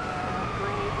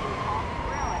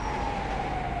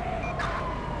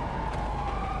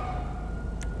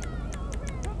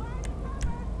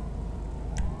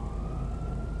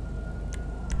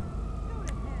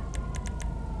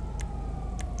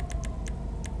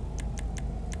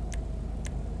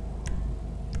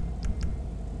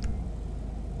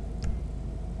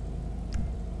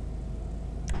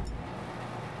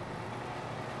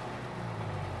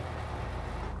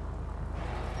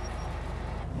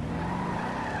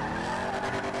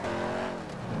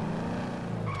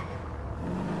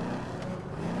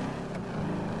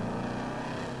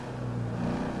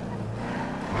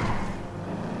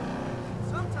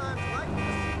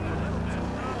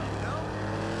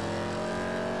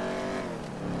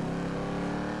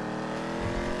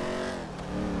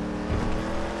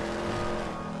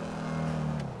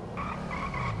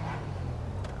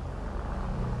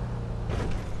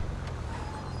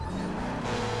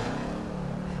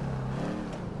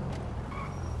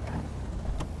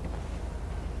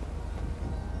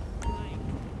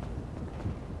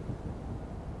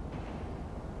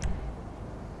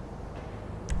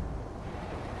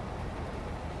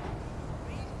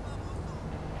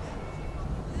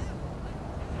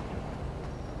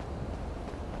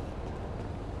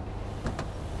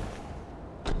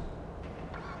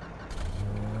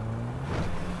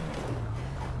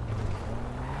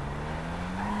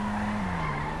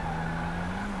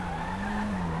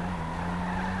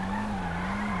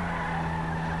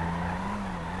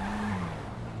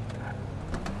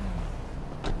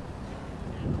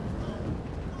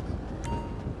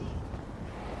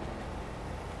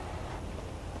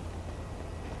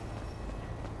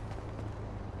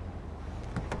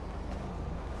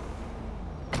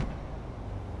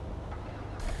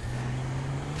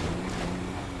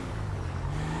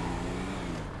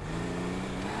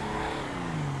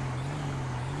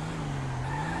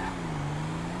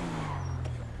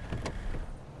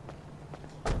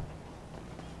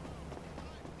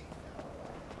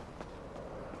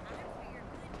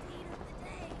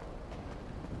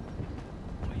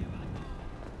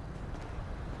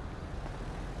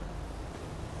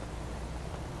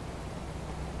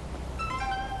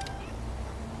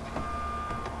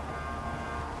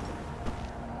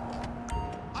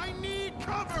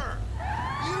 Cover!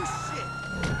 You shit!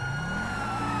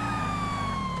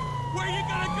 Where you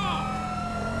gonna go?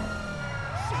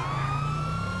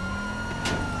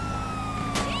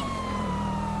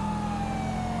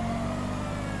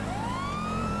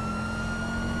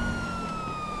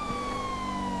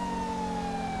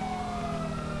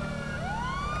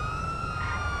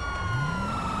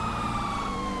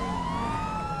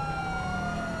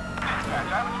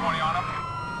 Dispatch, I have a 20 on him.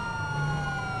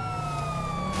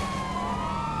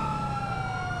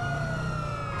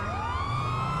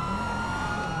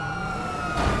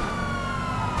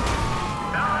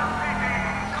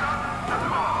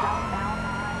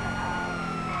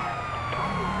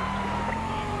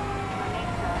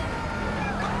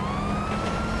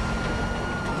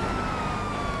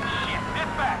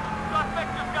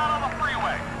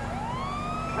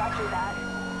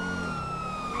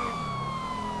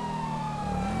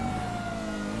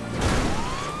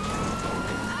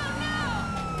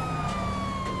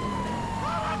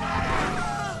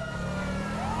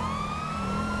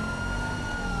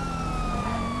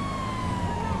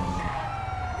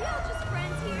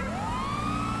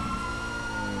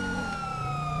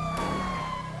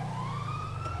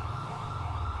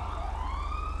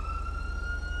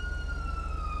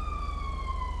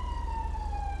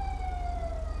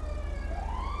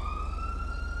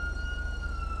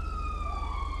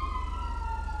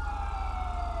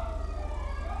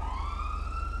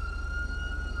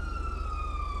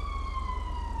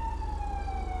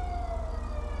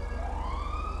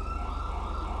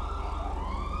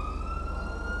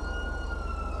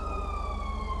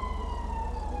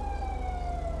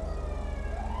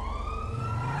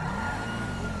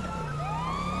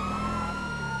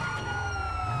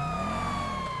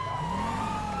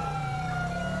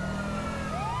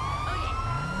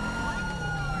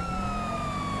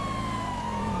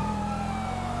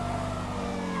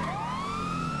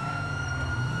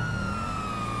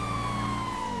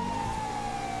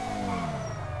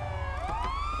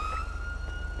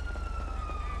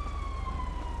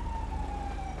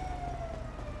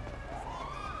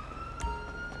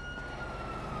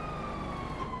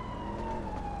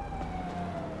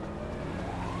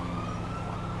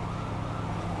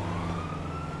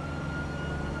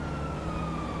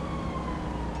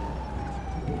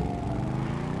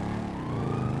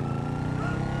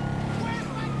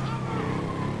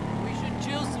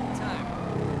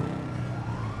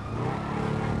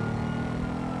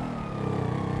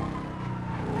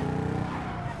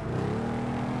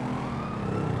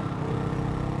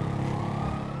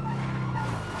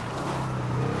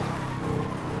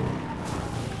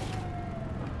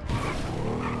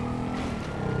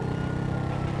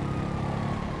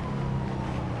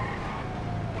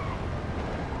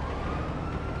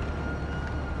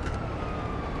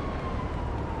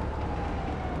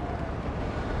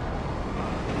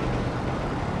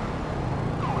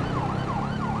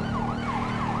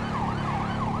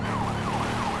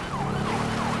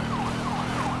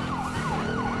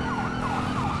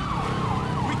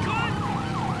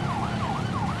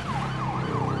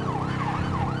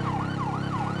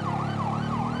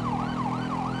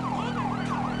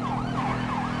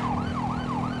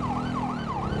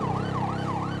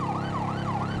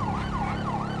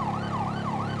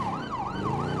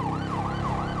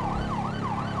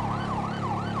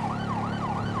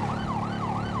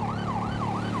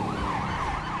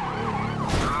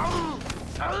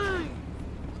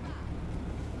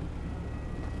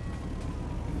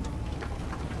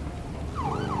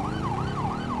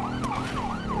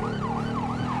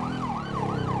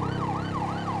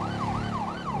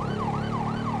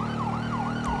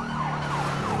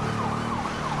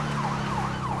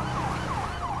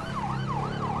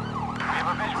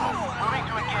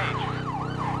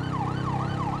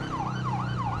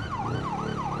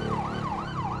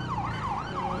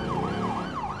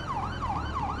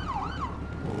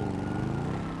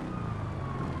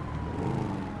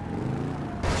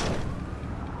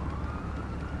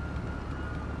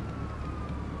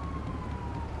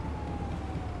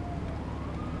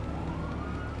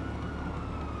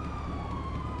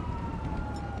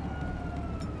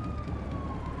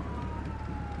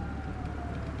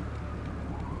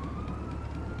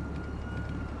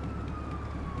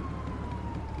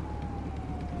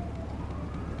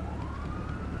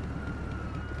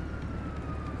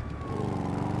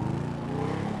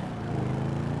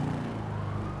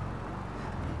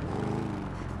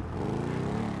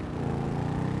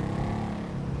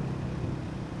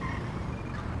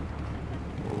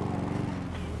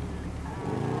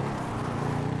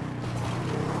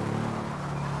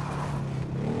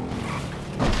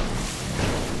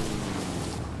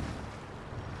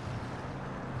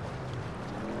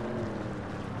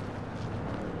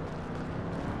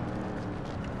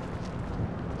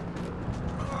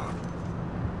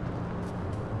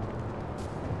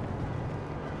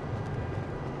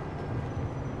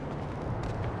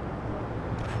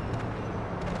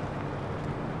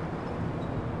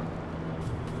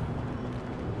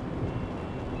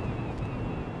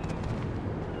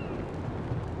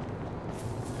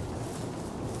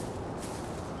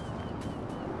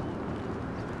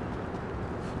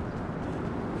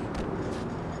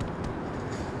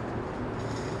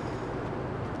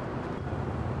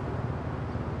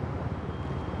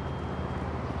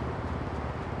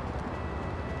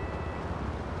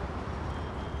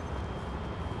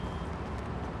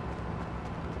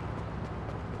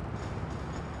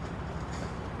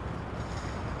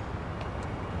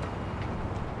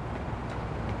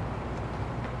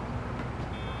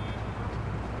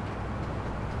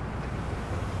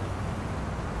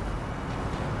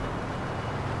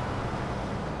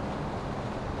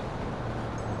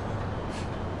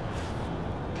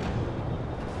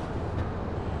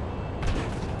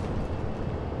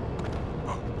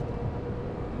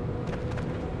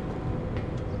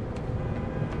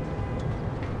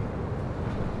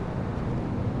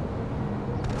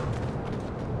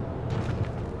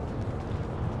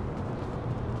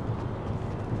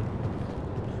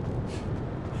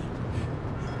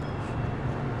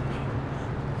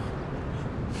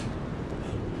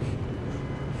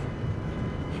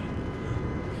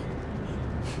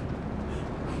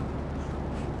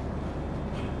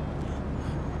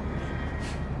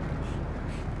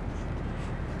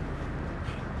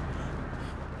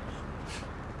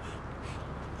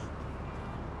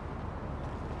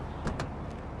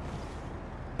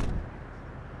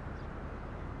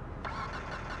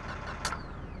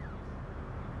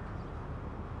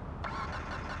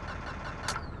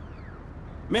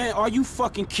 Man, are you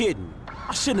fucking kidding?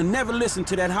 I should have never listened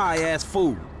to that high-ass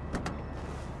fool.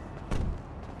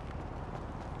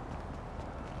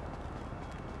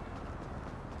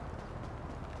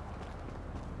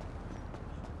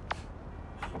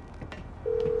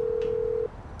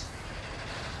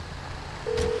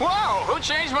 Whoa, who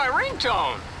changed my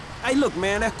ringtone? Hey, look,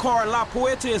 man, that car in La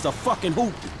Puerta is a fucking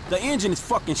hoopty. The engine is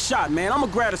fucking shot, man. I'ma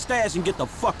grab a stash and get the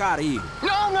fuck out of here.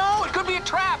 No, it could be a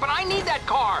trap, and I need that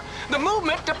car. The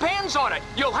movement depends on it.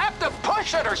 You'll have to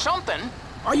push it or something.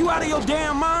 Are you out of your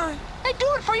damn mind? Hey, do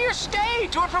it for your state.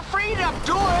 Do it for freedom.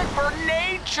 Do it for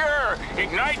nature.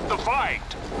 Ignite the fight.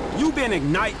 You been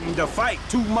igniting the fight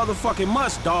too motherfucking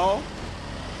much, dawg.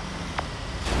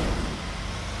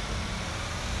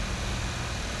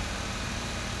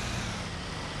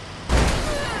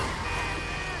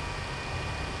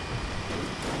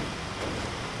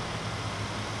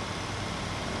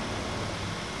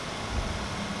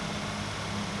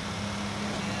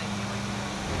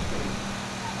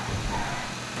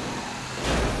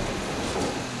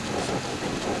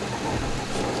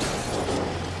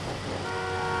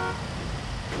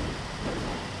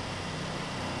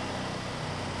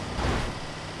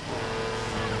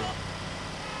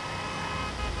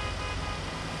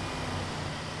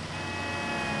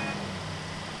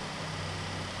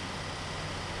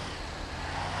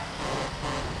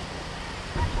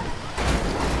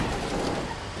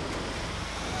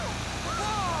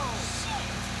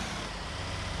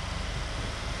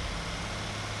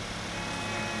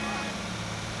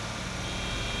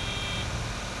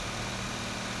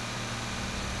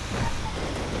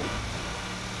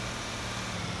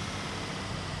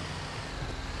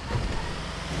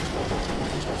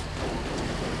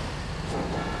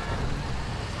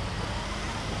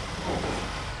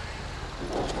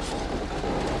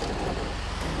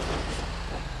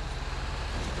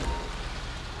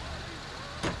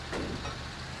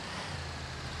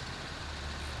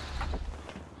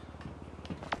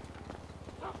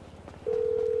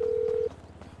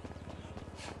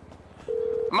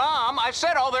 Mom, I've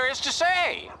said all there is to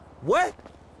say. What?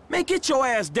 Man, get your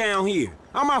ass down here.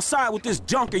 I'm outside with this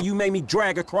junker you made me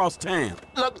drag across town.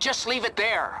 Look, just leave it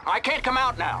there. I can't come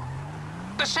out now.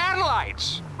 The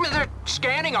satellites. I mean, they're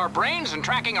scanning our brains and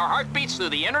tracking our heartbeats through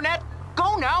the internet.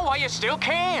 Go now while you still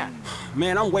can.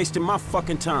 Man, I'm wasting my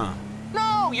fucking time.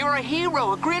 No, you're a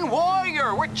hero, a green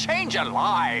warrior. We're changing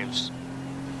lives.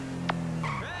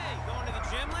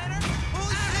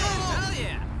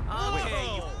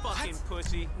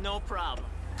 Pussy, no problem.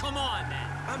 Come on,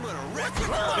 man. I'm gonna wreck you.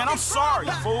 Man, I'm sorry,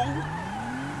 fool.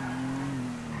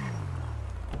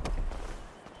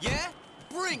 Yeah?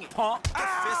 Bring it. Punk.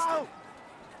 Ow!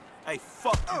 Hey,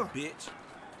 fuck you, bitch.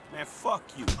 Man, fuck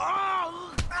you.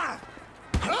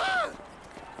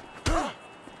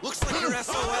 Looks like you're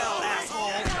SOL,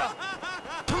 asshole.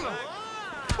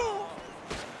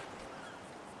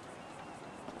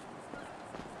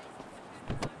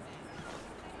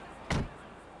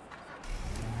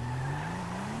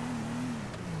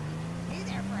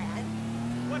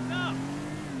 What's up?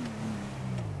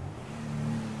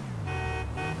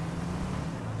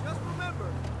 Just remember,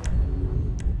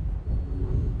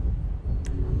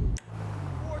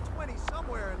 420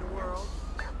 somewhere in the world.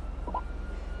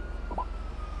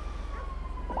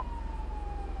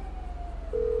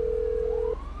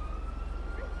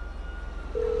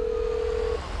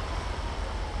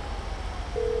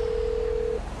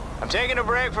 I'm taking a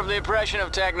break from the oppression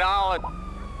of technology.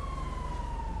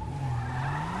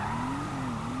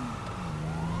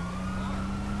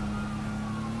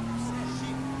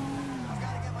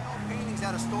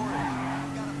 Out of storage.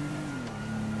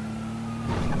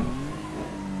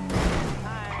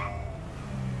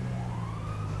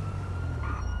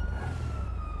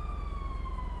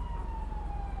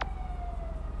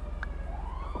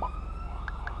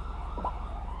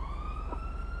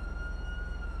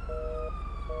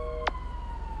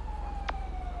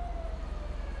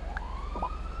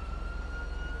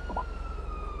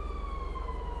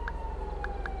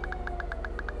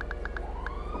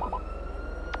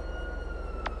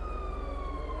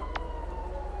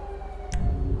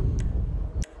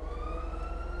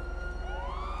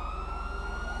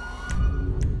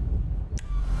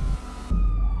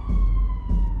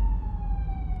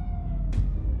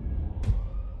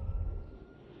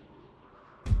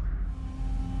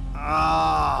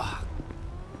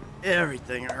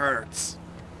 Everything hurts.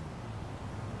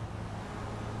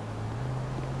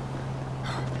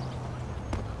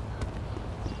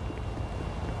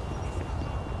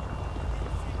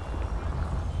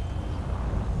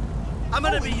 I'm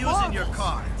gonna be using your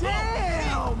car.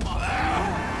 Damn!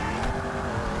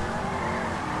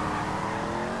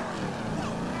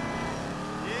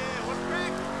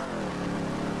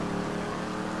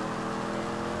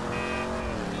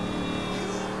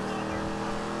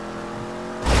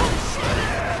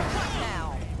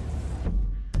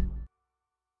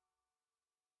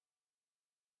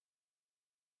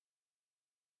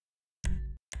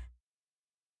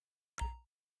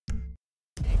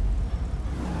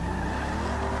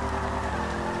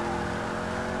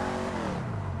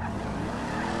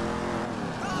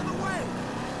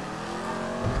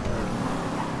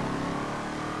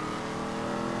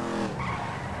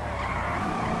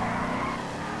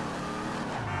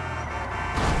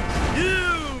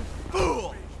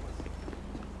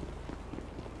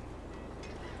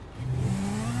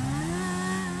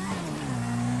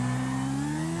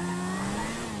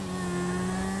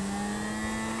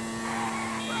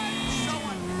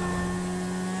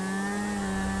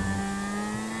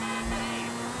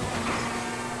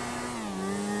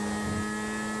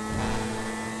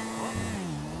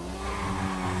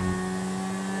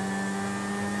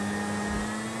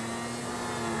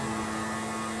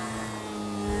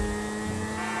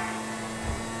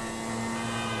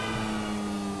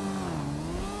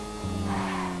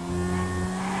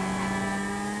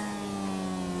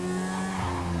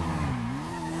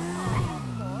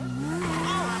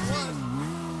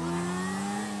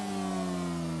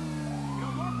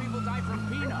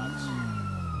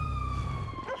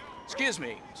 Excuse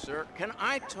me, sir. Can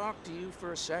I talk to you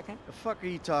for a second? The fuck are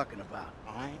you talking about?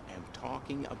 I am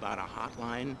talking about a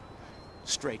hotline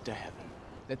straight to heaven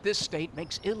that this state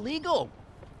makes illegal.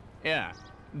 Yeah,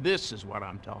 this is what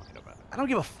I'm talking about. I don't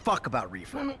give a fuck about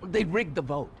reefer. No, they rigged the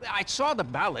vote. I saw the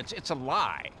ballots. It's a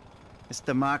lie. It's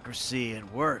democracy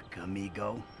at work,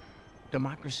 amigo.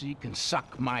 Democracy can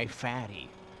suck my fatty.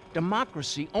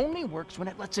 Democracy only works when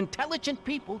it lets intelligent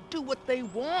people do what they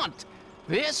want.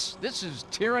 This is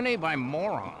tyranny by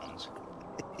morons.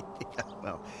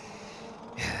 Well,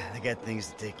 I got things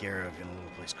to take care of in a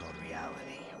little place called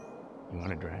reality. You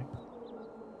want a drag?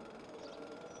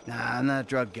 Nah, I'm not a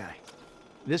drug guy.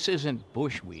 This isn't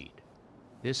bushweed.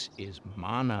 This is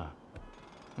mana.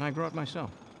 I grow it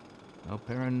myself. No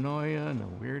paranoia, no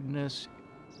weirdness.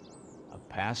 A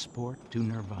passport to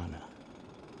nirvana.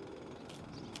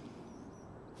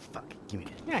 Fuck, give me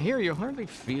this. Yeah, here, you'll hardly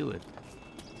feel it.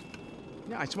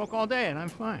 Yeah, I smoke all day and I'm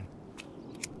fine.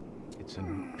 It's a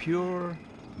pure,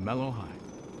 mellow high.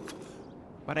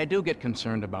 But I do get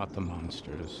concerned about the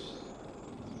monsters.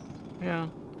 Yeah.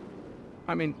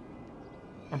 I mean...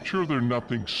 I'm sure they're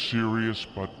nothing serious,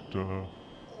 but,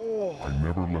 I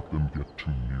never let them get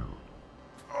too near.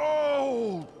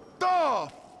 Oh,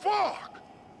 the fuck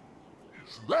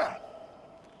is that?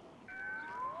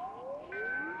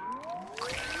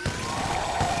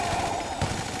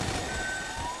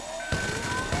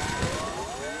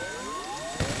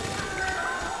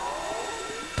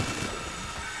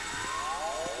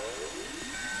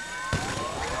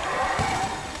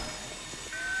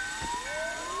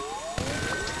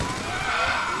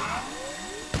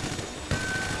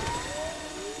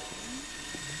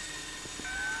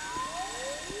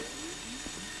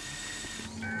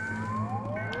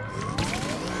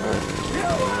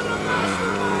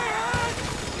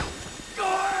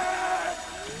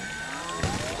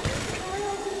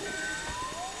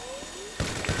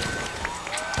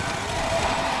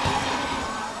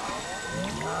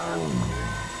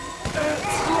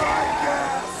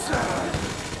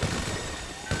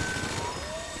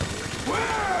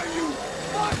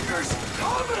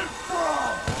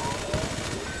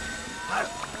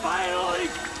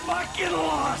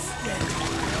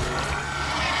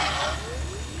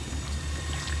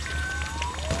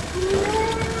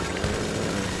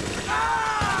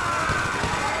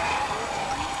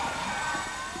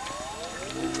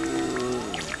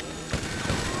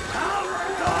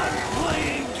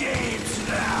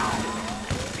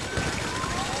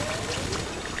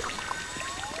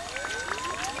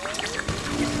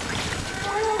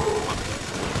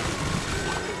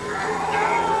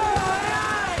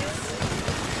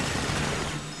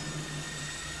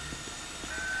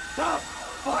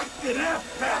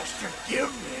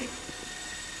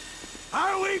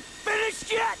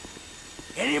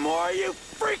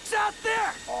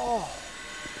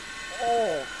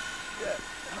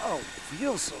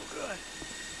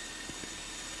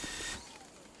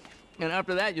 And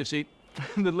after that, you see,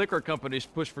 the liquor companies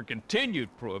push for continued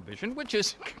prohibition, which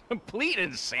is complete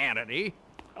insanity.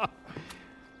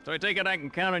 So I take it I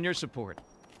can count on your support.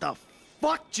 The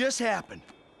fuck just happened?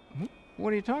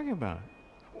 What are you talking about?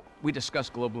 We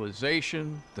discussed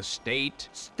globalization, the state.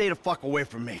 Stay the fuck away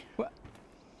from me. What?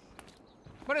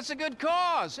 But it's a good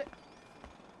cause.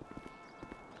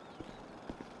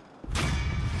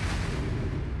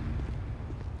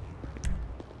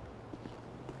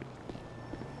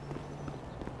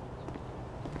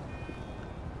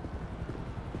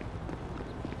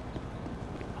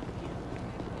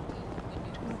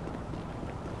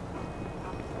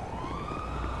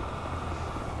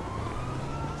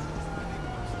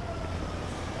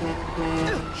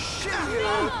 Shit!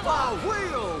 Oh,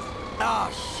 wheels! Oh,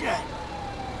 shit!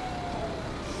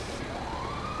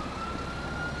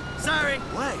 Sorry,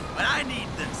 wait, but I need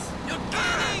this. You're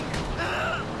kidding!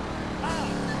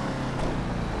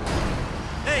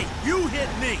 Hey, you hit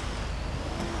me!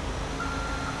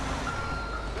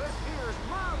 This here's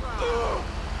my ride.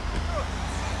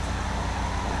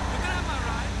 You can have my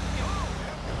ride.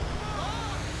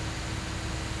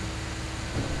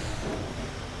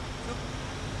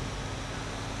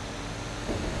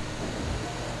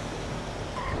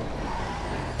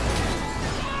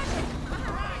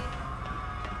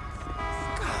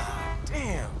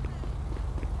 Damn.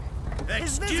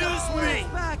 Excuse me!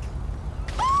 Back.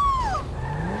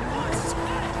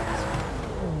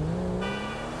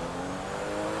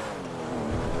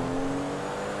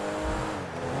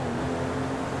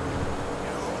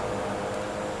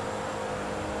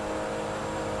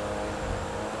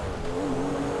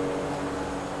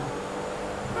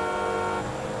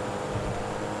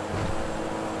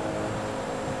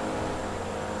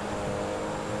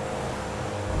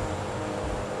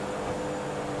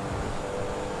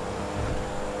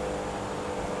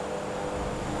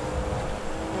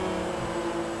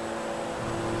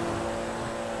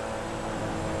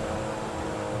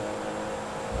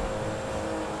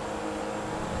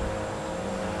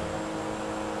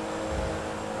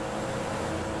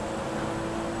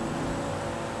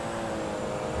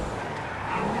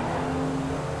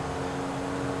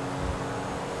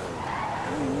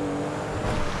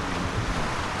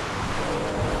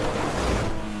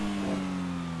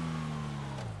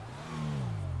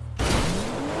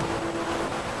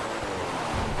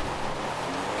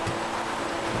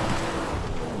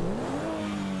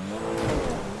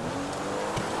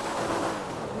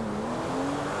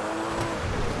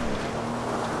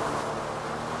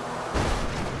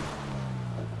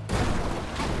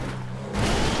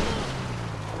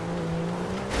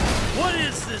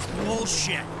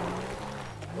 bullshit.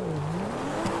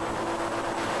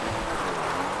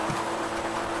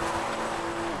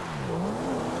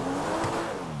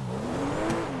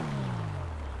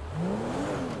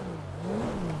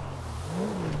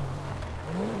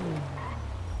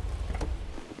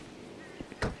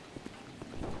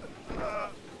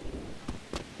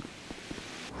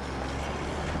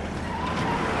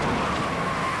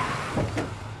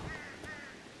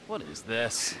 What is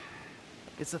this?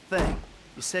 It's a thing.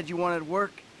 You said you wanted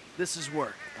work. This is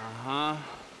work. Uh-huh.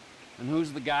 And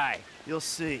who's the guy? You'll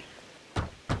see.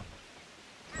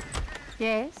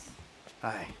 Yes?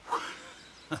 Hi.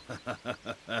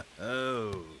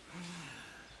 Oh.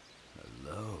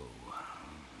 Hello.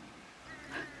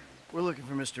 We're looking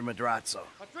for Mr. Madrazo.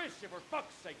 Patricia, for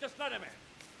fuck's sake, just let him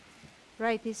in.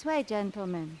 Right this way,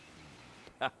 gentlemen.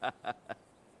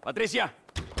 Patricia,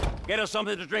 get us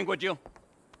something to drink, would you?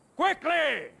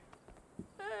 Quickly!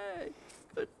 Hey,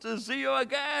 good to see you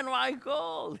again,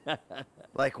 Michael.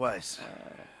 Likewise.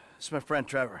 It's my friend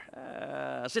Trevor.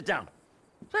 Sit down.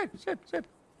 Sit.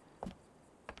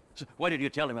 So what did you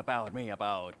tell him about me,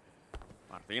 about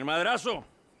Martin Madrazo?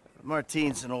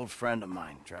 Martin's an old friend of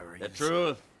mine, Trevor. The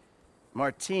truth.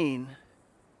 Martin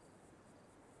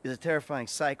is a terrifying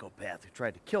psychopath who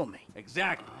tried to kill me.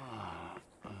 Exactly.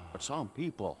 But some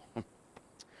people,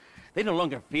 they no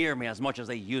longer fear me as much as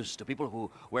they used to. People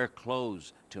who were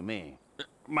close to me.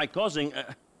 My cousin,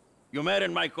 you met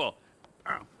him, Michael.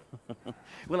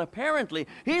 Well, apparently,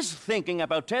 he's thinking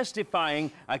about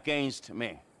testifying against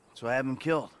me. So I have him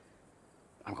killed.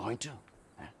 I'm going to.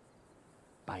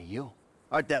 By you.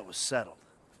 Our debt was settled.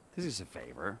 This is a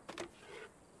favor.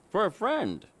 For a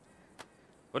friend.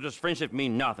 But does friendship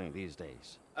mean nothing these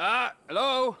days?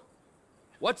 Hello?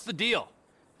 What's the deal?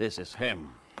 This is him.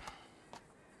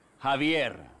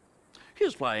 Javier.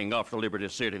 He's flying off to Liberty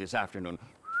City this afternoon.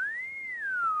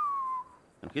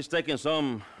 And he's taking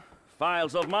some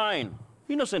files of mine.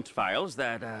 Innocent files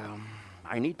that,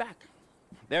 I need back.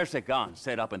 There's a gun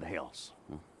set up in the hills.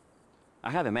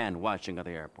 I have a man watching at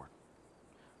the airport.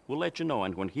 We'll let you know,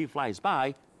 and when he flies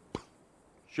by,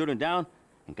 shoot him down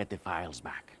and get the files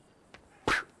back.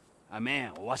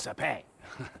 Man, what's the pay?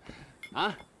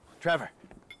 Huh? Trevor,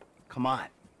 come on.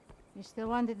 You still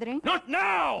want the drink? Not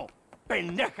now!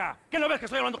 Pendeja! ¿Qué no ves que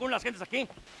estoy hablando con las gentes aquí?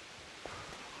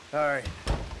 All right.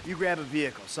 You grab a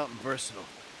vehicle, something versatile.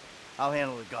 I'll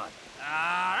handle the gun.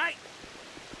 All right.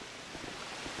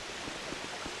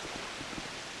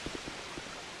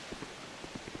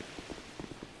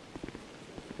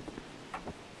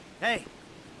 Hey,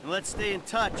 and let's stay in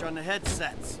touch on the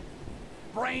headsets.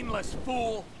 Brainless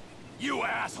fool! You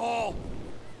asshole!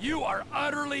 You are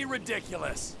utterly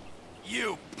ridiculous!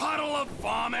 You puddle of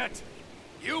vomit!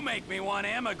 You make me want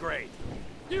to emigrate!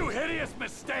 You hideous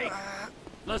mistake!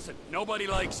 Listen, nobody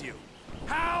likes you.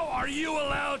 How are you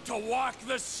allowed to walk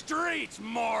the streets,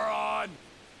 moron?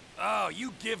 Oh,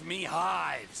 you give me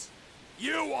hives.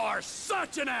 You are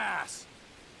such an ass!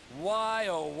 Why,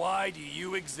 oh why do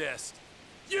you exist?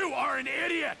 You are an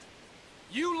idiot!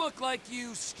 You look like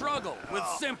you struggle with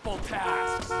simple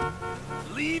tasks.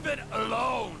 Leave it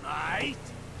alone, aight?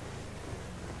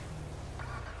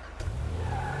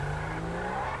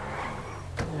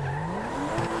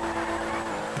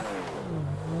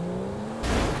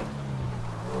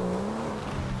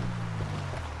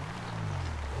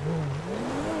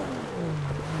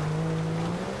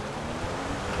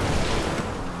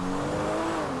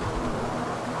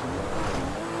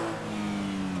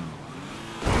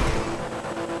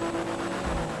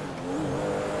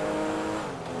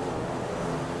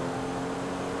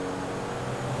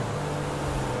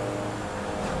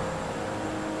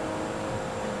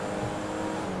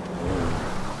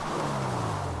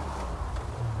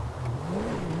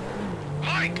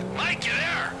 Mike, you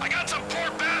there? I got some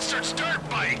poor bastard's dirt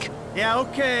bike. Yeah,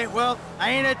 okay. Well, I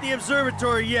ain't at the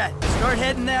observatory yet. Start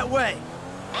heading that way.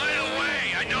 By the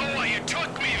way, I know why you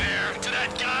took me there, to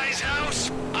that guy's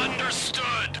house.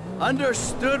 Understood.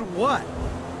 Understood what?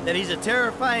 That he's a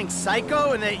terrifying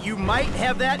psycho and that you might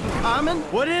have that in common?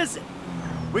 What is it?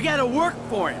 We gotta work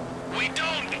for him. We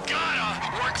don't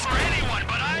gotta work for anyone,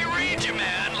 but I read you,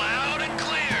 man, loud and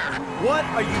clear. What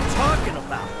are you talking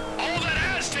about? All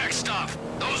that Aztec stuff.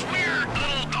 Those weird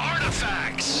little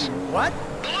artifacts. What?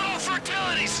 The little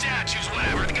fertility statues,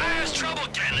 whatever. The guy has trouble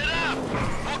getting it up.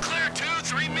 We'll clear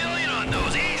 2-3 million on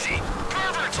those, easy.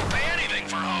 Perverts will pay anything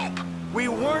for hope. We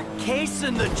weren't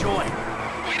casing the joint.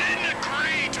 We didn't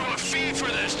agree to a fee for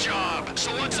this job,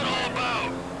 so what's it all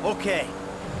about? Okay,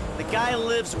 the guy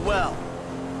lives well.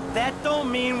 That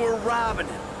don't mean we're robbing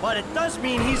him, but it does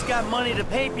mean he's got money to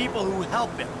pay people who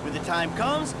help him. When the time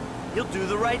comes, he'll do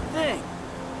the right thing.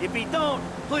 If he don't,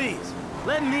 please,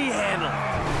 let me handle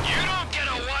it. You don't get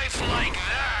a wife like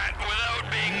that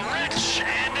without being rich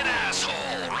and an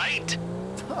asshole, right?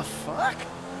 The fuck?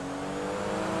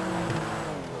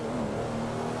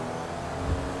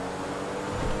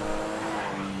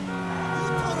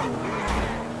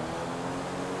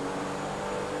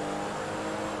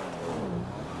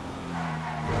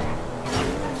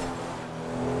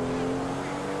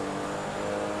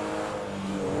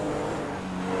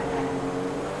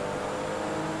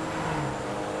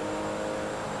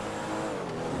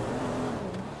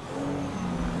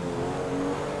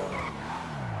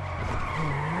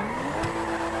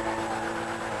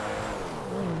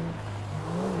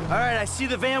 All right, I see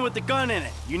the van with the gun in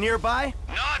it. You nearby?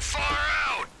 Not far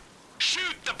out.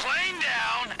 Shoot the plane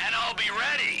down, and I'll be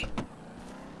ready.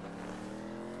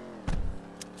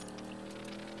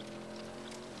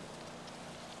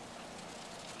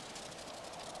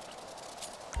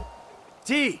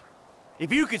 T,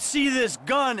 if you could see this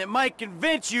gun, it might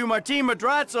convince you Martin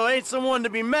Madrazo ain't someone to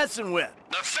be messing with.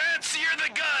 The fancier the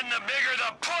gun, the bigger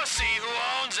the pussy who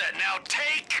owns it. Now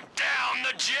take down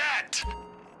the jet.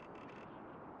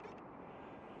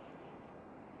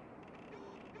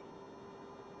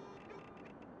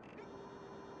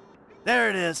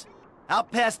 There it is.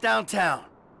 Out past downtown.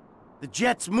 The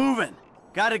jet's moving.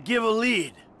 Gotta give a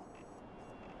lead.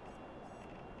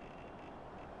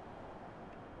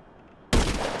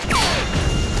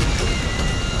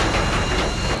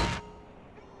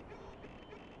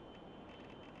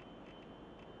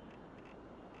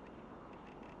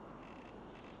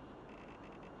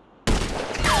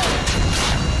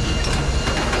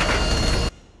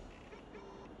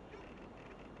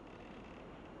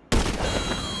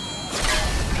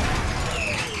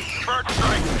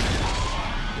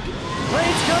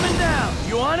 Plane's coming down.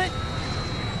 You on it?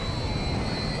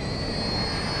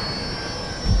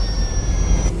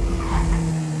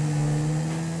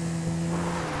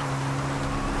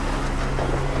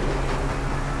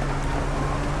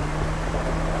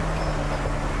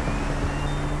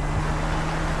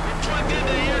 We're plugged into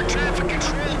the air traffic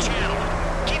control channel.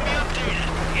 Keep me updated.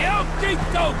 Okie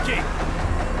dokie.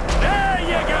 There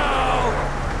you go.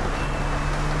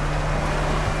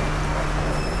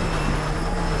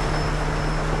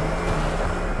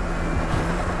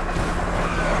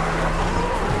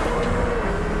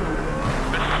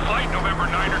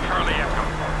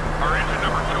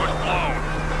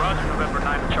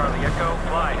 Charlie Echo,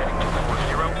 fly heading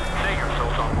 240. Say your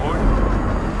soul's on board.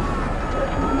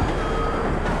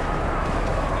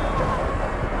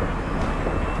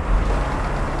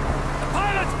 The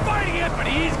pilot's fighting it, but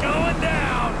he's going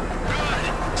down. Good.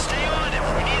 Stay on him.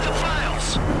 We need the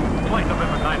files. Flight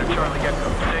November 9 of Charlie Echo.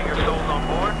 Say your soul's on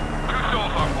board. 2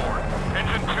 souls on board.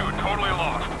 Engine 2 totally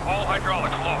lost. All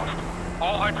hydraulics lost.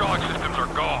 All hydraulic systems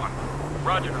are gone.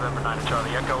 Roger, November 9 of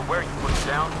Charlie Echo. Where are you putting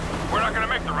down? We're not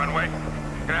gonna make the runway.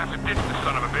 Gonna have to ditch this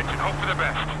son of a bitch and hope for the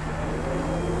best.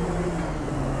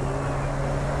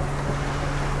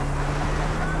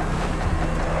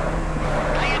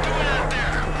 How you doing out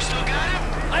there? We still got him?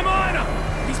 I'm on him.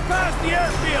 He's past the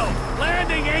airfield.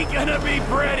 Landing ain't gonna be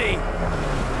pretty.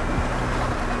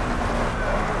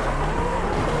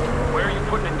 Where are you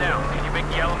putting it down? Can you make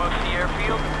the Alamo Sea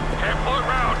airfield? Can't pull it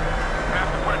round. Gonna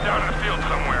have to put it down in the field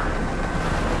somewhere.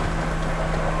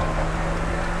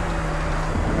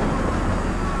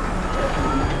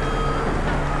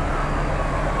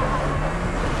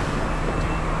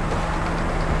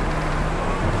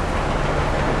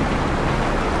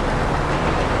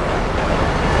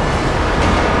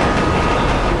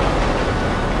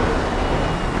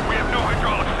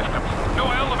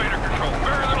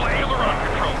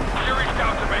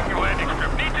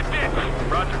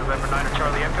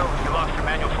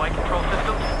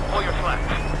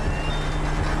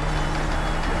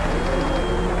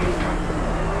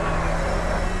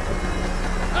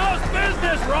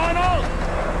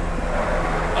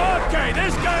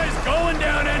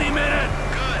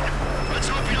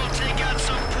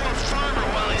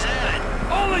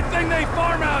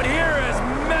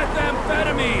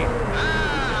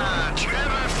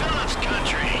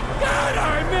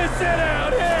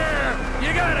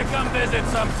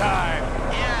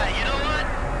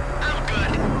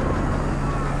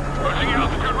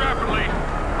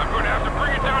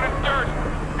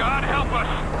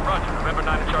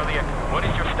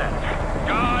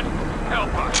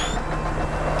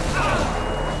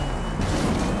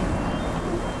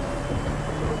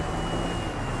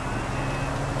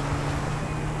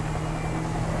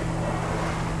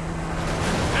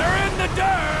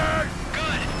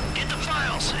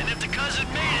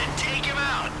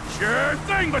 Sure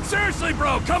thing! thing, but seriously,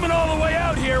 bro, coming all the way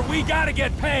out here, we gotta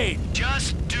get paid.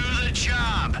 Just do the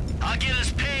job. I'll get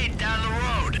us paid down the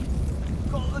road.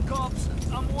 Call the cops.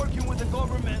 I'm working with the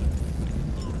government.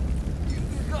 You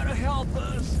gotta help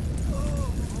us.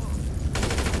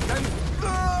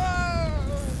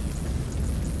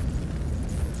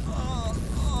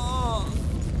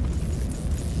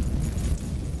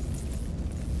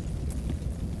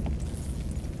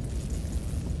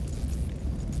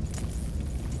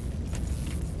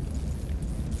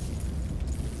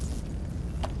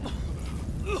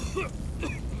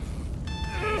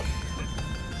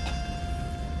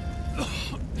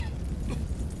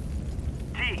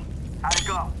 How'd it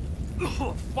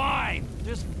go? Fine,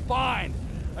 just fine.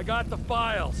 I got the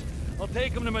files. I'll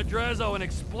take them to Madrezzo and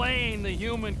explain the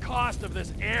human cost of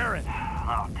this errand.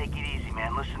 Oh, take it easy,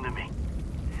 man. Listen to me.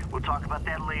 We'll talk about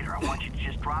that later. I want you to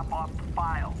just drop off the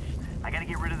files. I gotta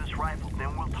get rid of this rifle,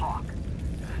 then we'll talk.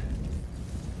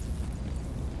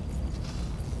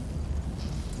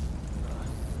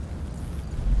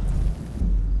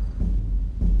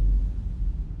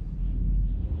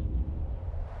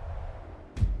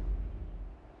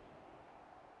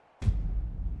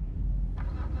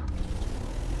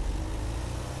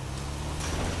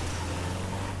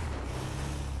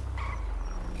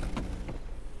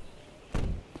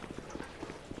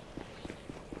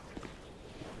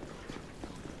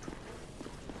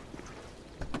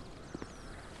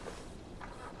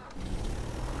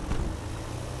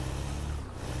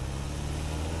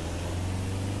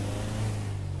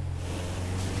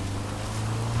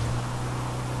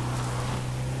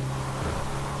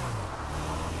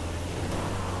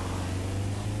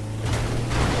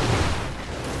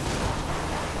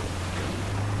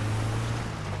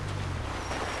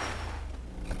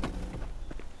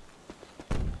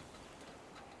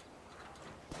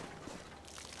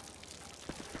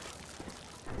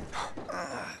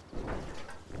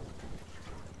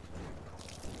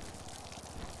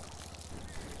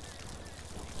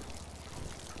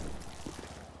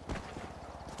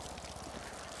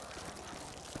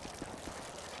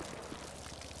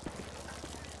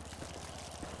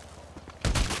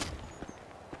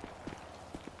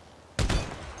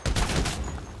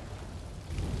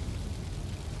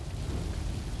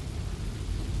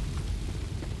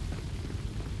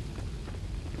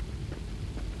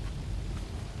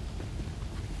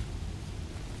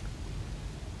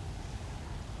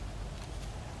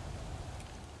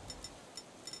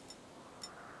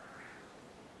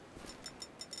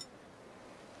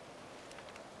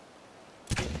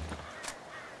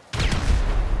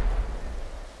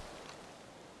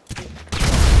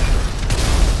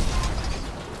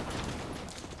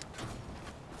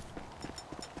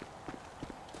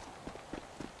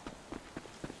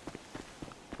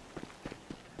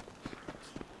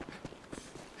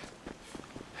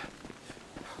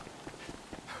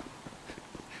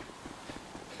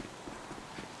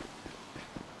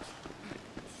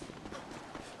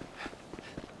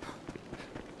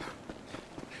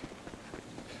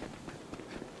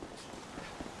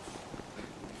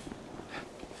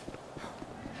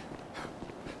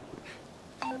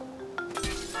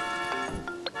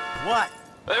 What?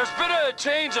 There's been a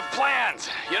change of plans.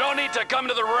 You don't need to come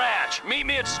to the ranch. Meet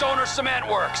me at Stoner Cement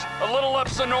Works, a little up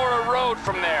Sonora Road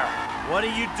from there. What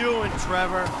are you doing,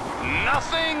 Trevor?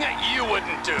 Nothing you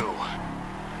wouldn't do.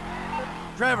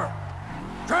 Trevor!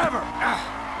 Trevor!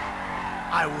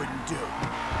 I wouldn't do.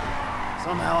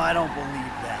 Somehow I don't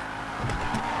believe that.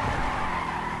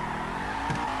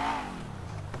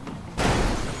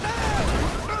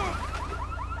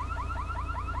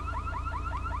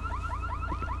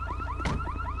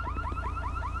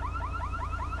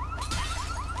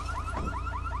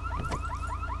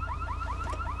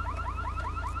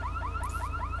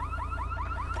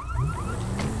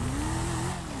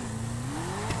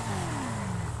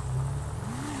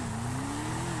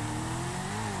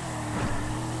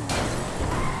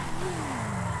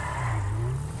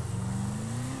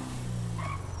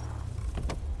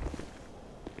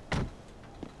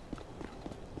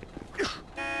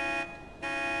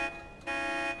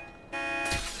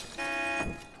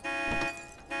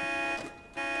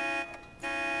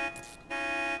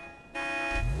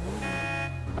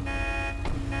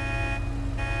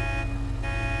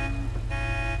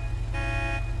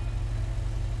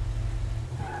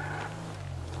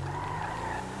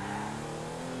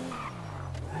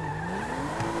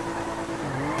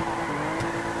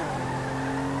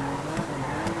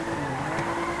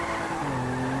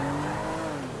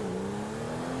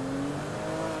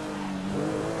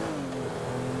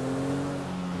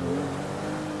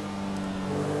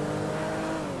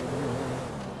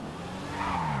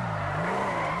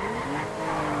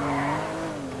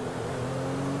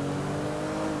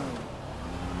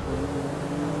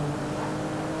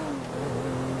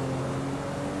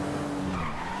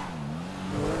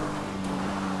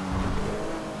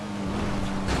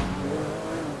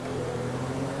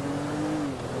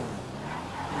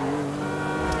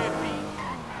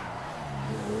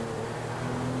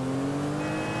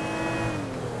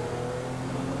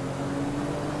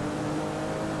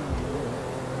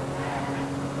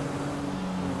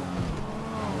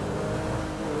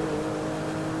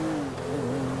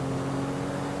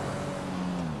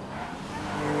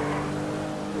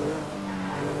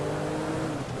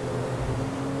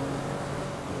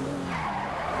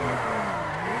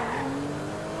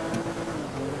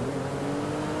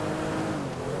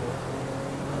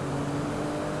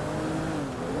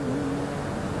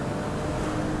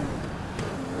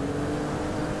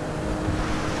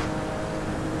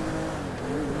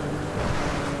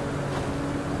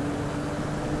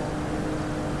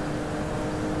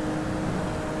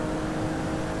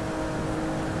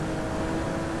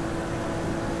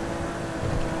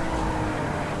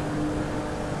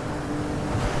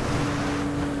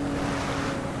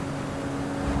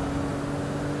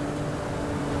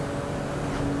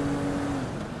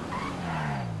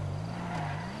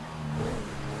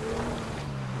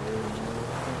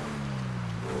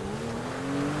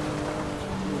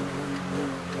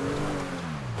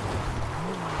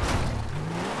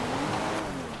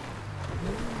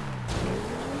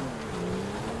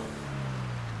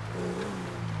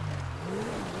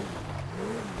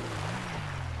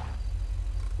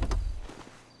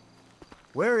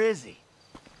 Where is he?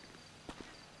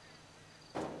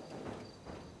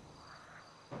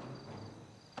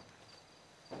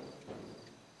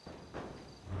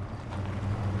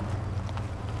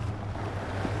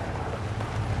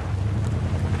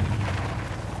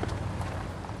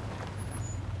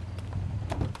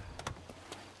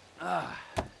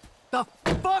 The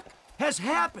fuck has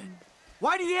happened?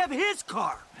 Why do you have his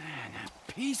car? Man,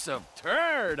 a piece of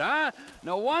turd, huh?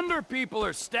 No wonder people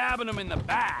are stabbing him in the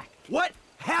back. What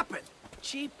happened?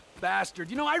 Cheap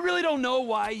bastard. You know, I really don't know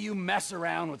why you mess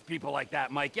around with people like that,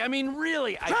 Mikey. I mean,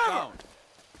 really, I don't.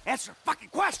 Answer a fucking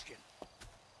question.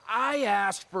 I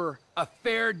asked for a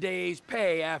fair day's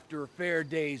pay after a fair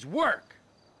day's work.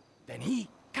 Then he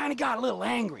kind of got a little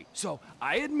angry. So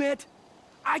I admit,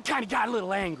 I kind of got a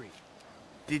little angry.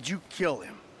 Did you kill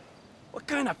him? What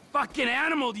kind of fucking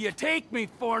animal do you take me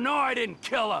for? No, I didn't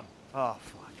kill him. Oh,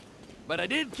 fuck. But I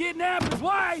did kidnap his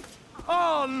wife.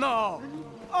 Oh, no.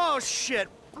 Oh, shit.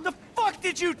 What the fuck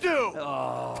did you do?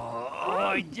 Oh,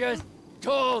 I just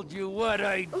told you what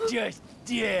I just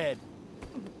did.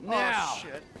 Now, oh,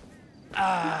 shit.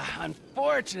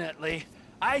 Unfortunately,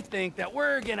 I think that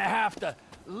we're gonna have to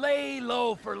lay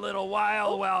low for a little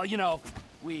while while, you know,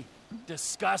 we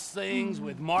discuss things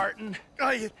with Martin.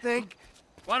 Oh, you think?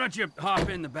 Why don't you hop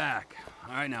in the back?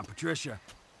 All right, now, Patricia,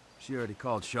 she already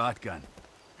called shotgun.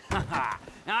 Now,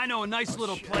 I know a nice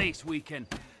little place we can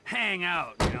hang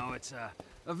out, you know. It's a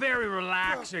very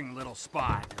relaxing little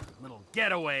spot. A little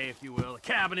getaway, if you will. A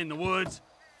cabin in the woods.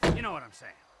 You know what I'm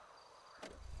saying.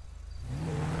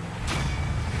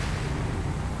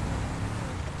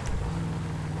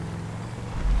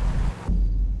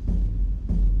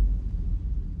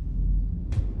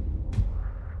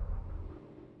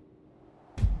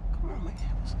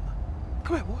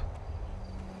 Come here, boy.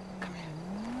 Come here.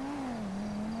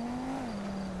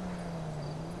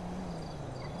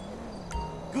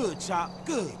 Good, Chop.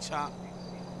 Good, Chop.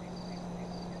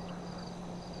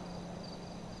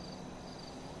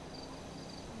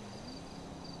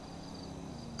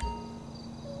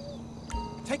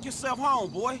 Take yourself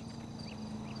home, boy.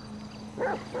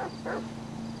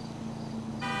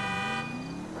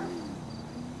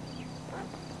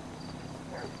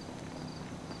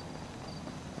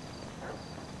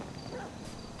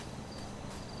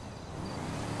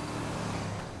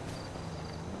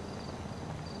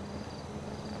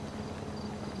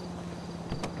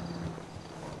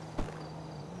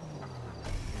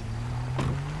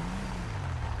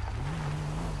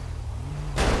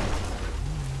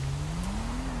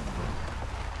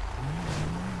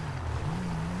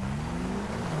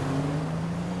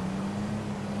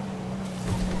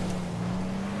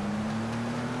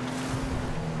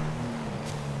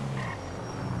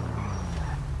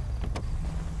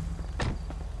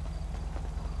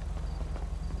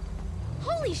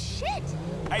 Holy shit!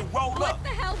 Hey, roll what up! What the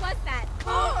hell was that?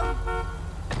 Oh!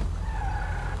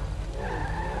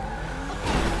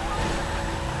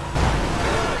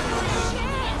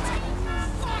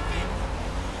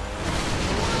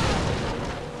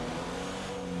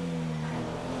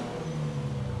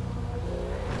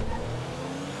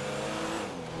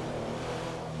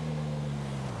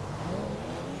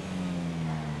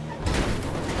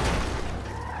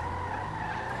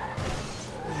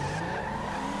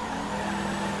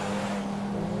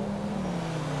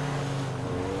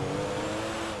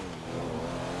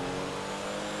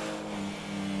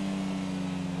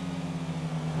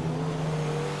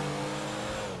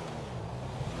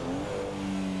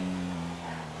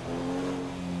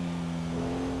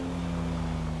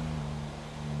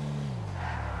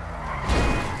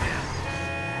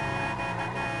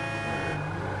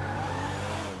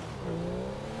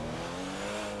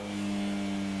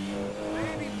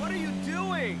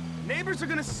 Neighbors are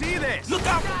gonna see this! Look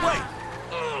out the way!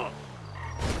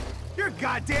 You're a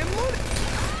goddamn lunatic!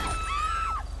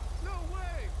 No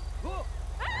way!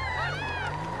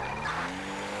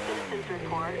 Citizens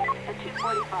report at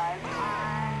 245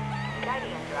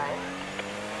 Guardian Drive,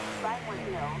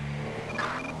 510.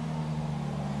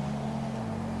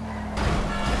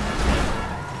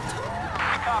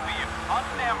 Copy you. On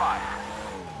standby.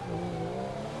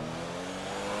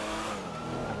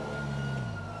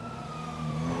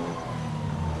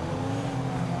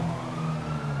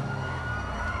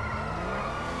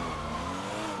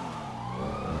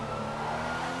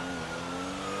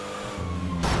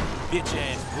 Bitch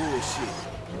ass bullshit.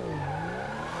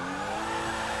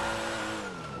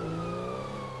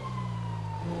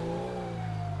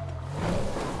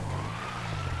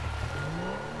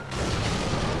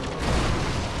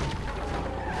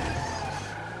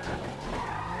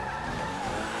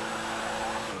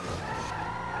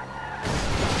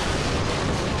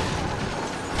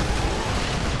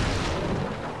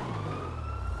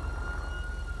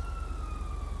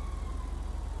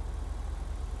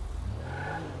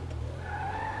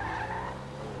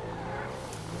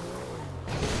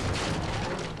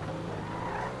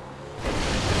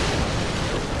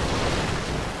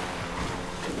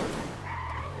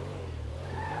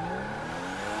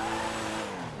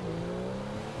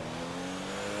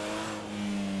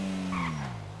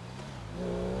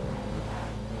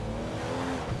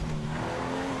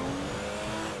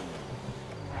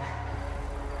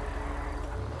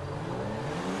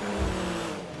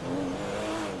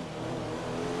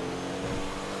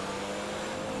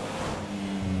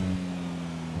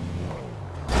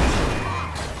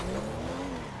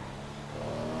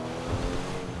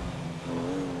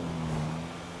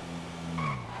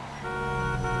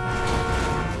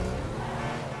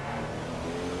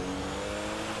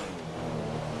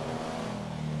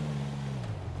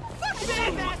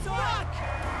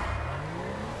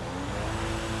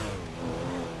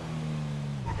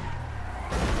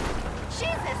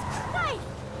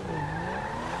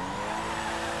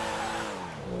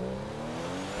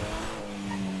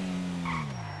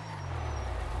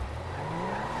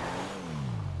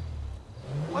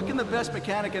 What can the best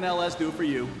mechanic in LS do for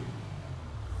you?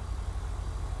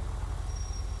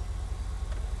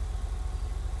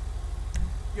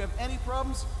 You have any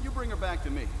problems, you bring her back to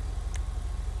me.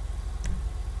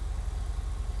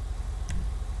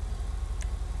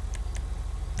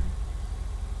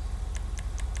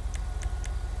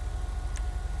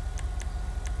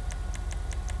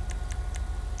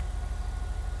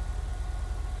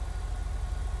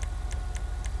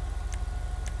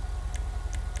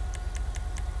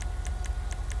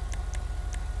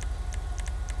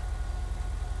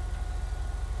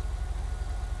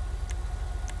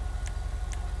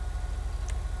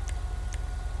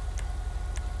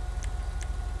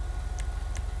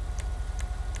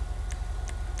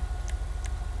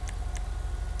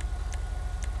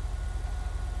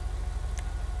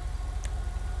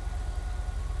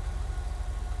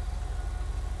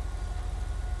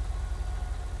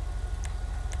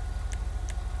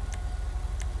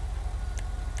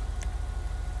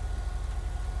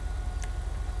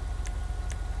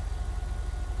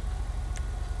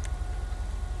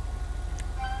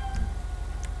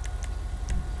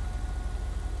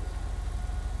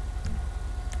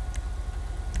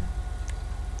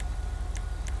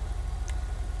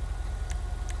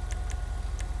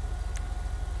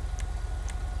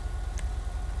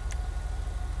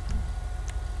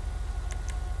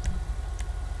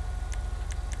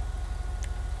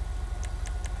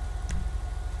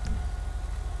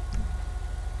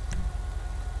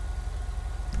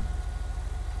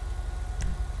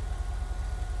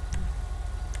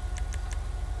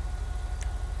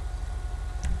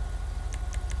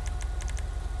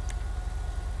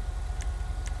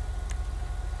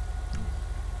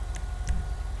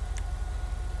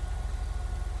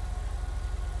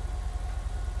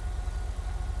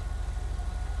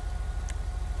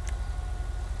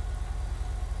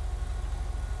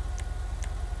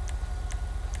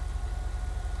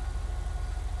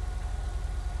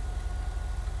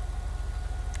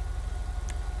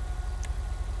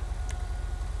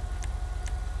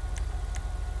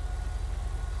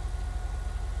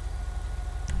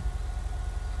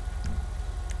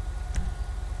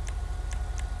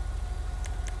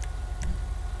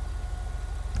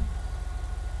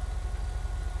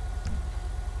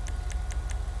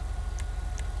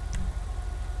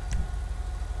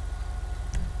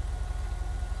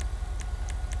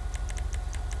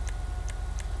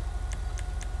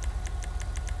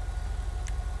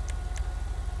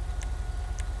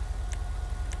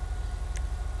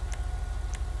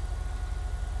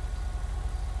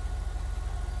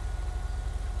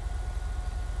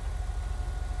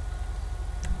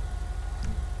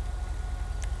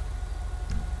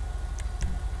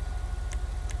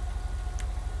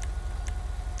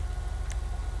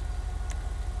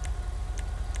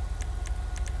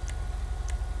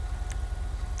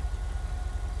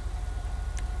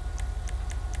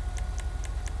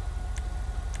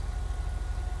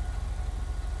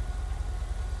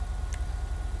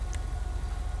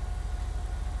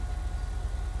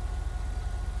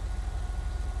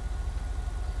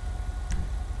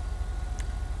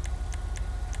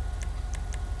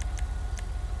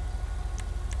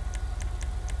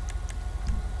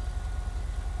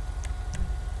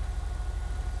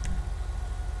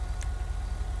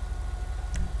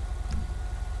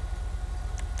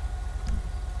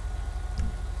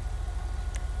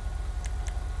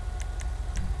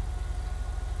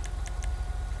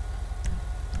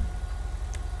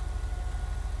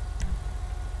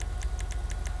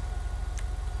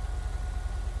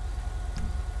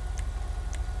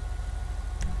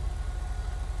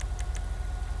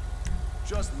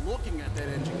 Just looking at that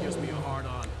engine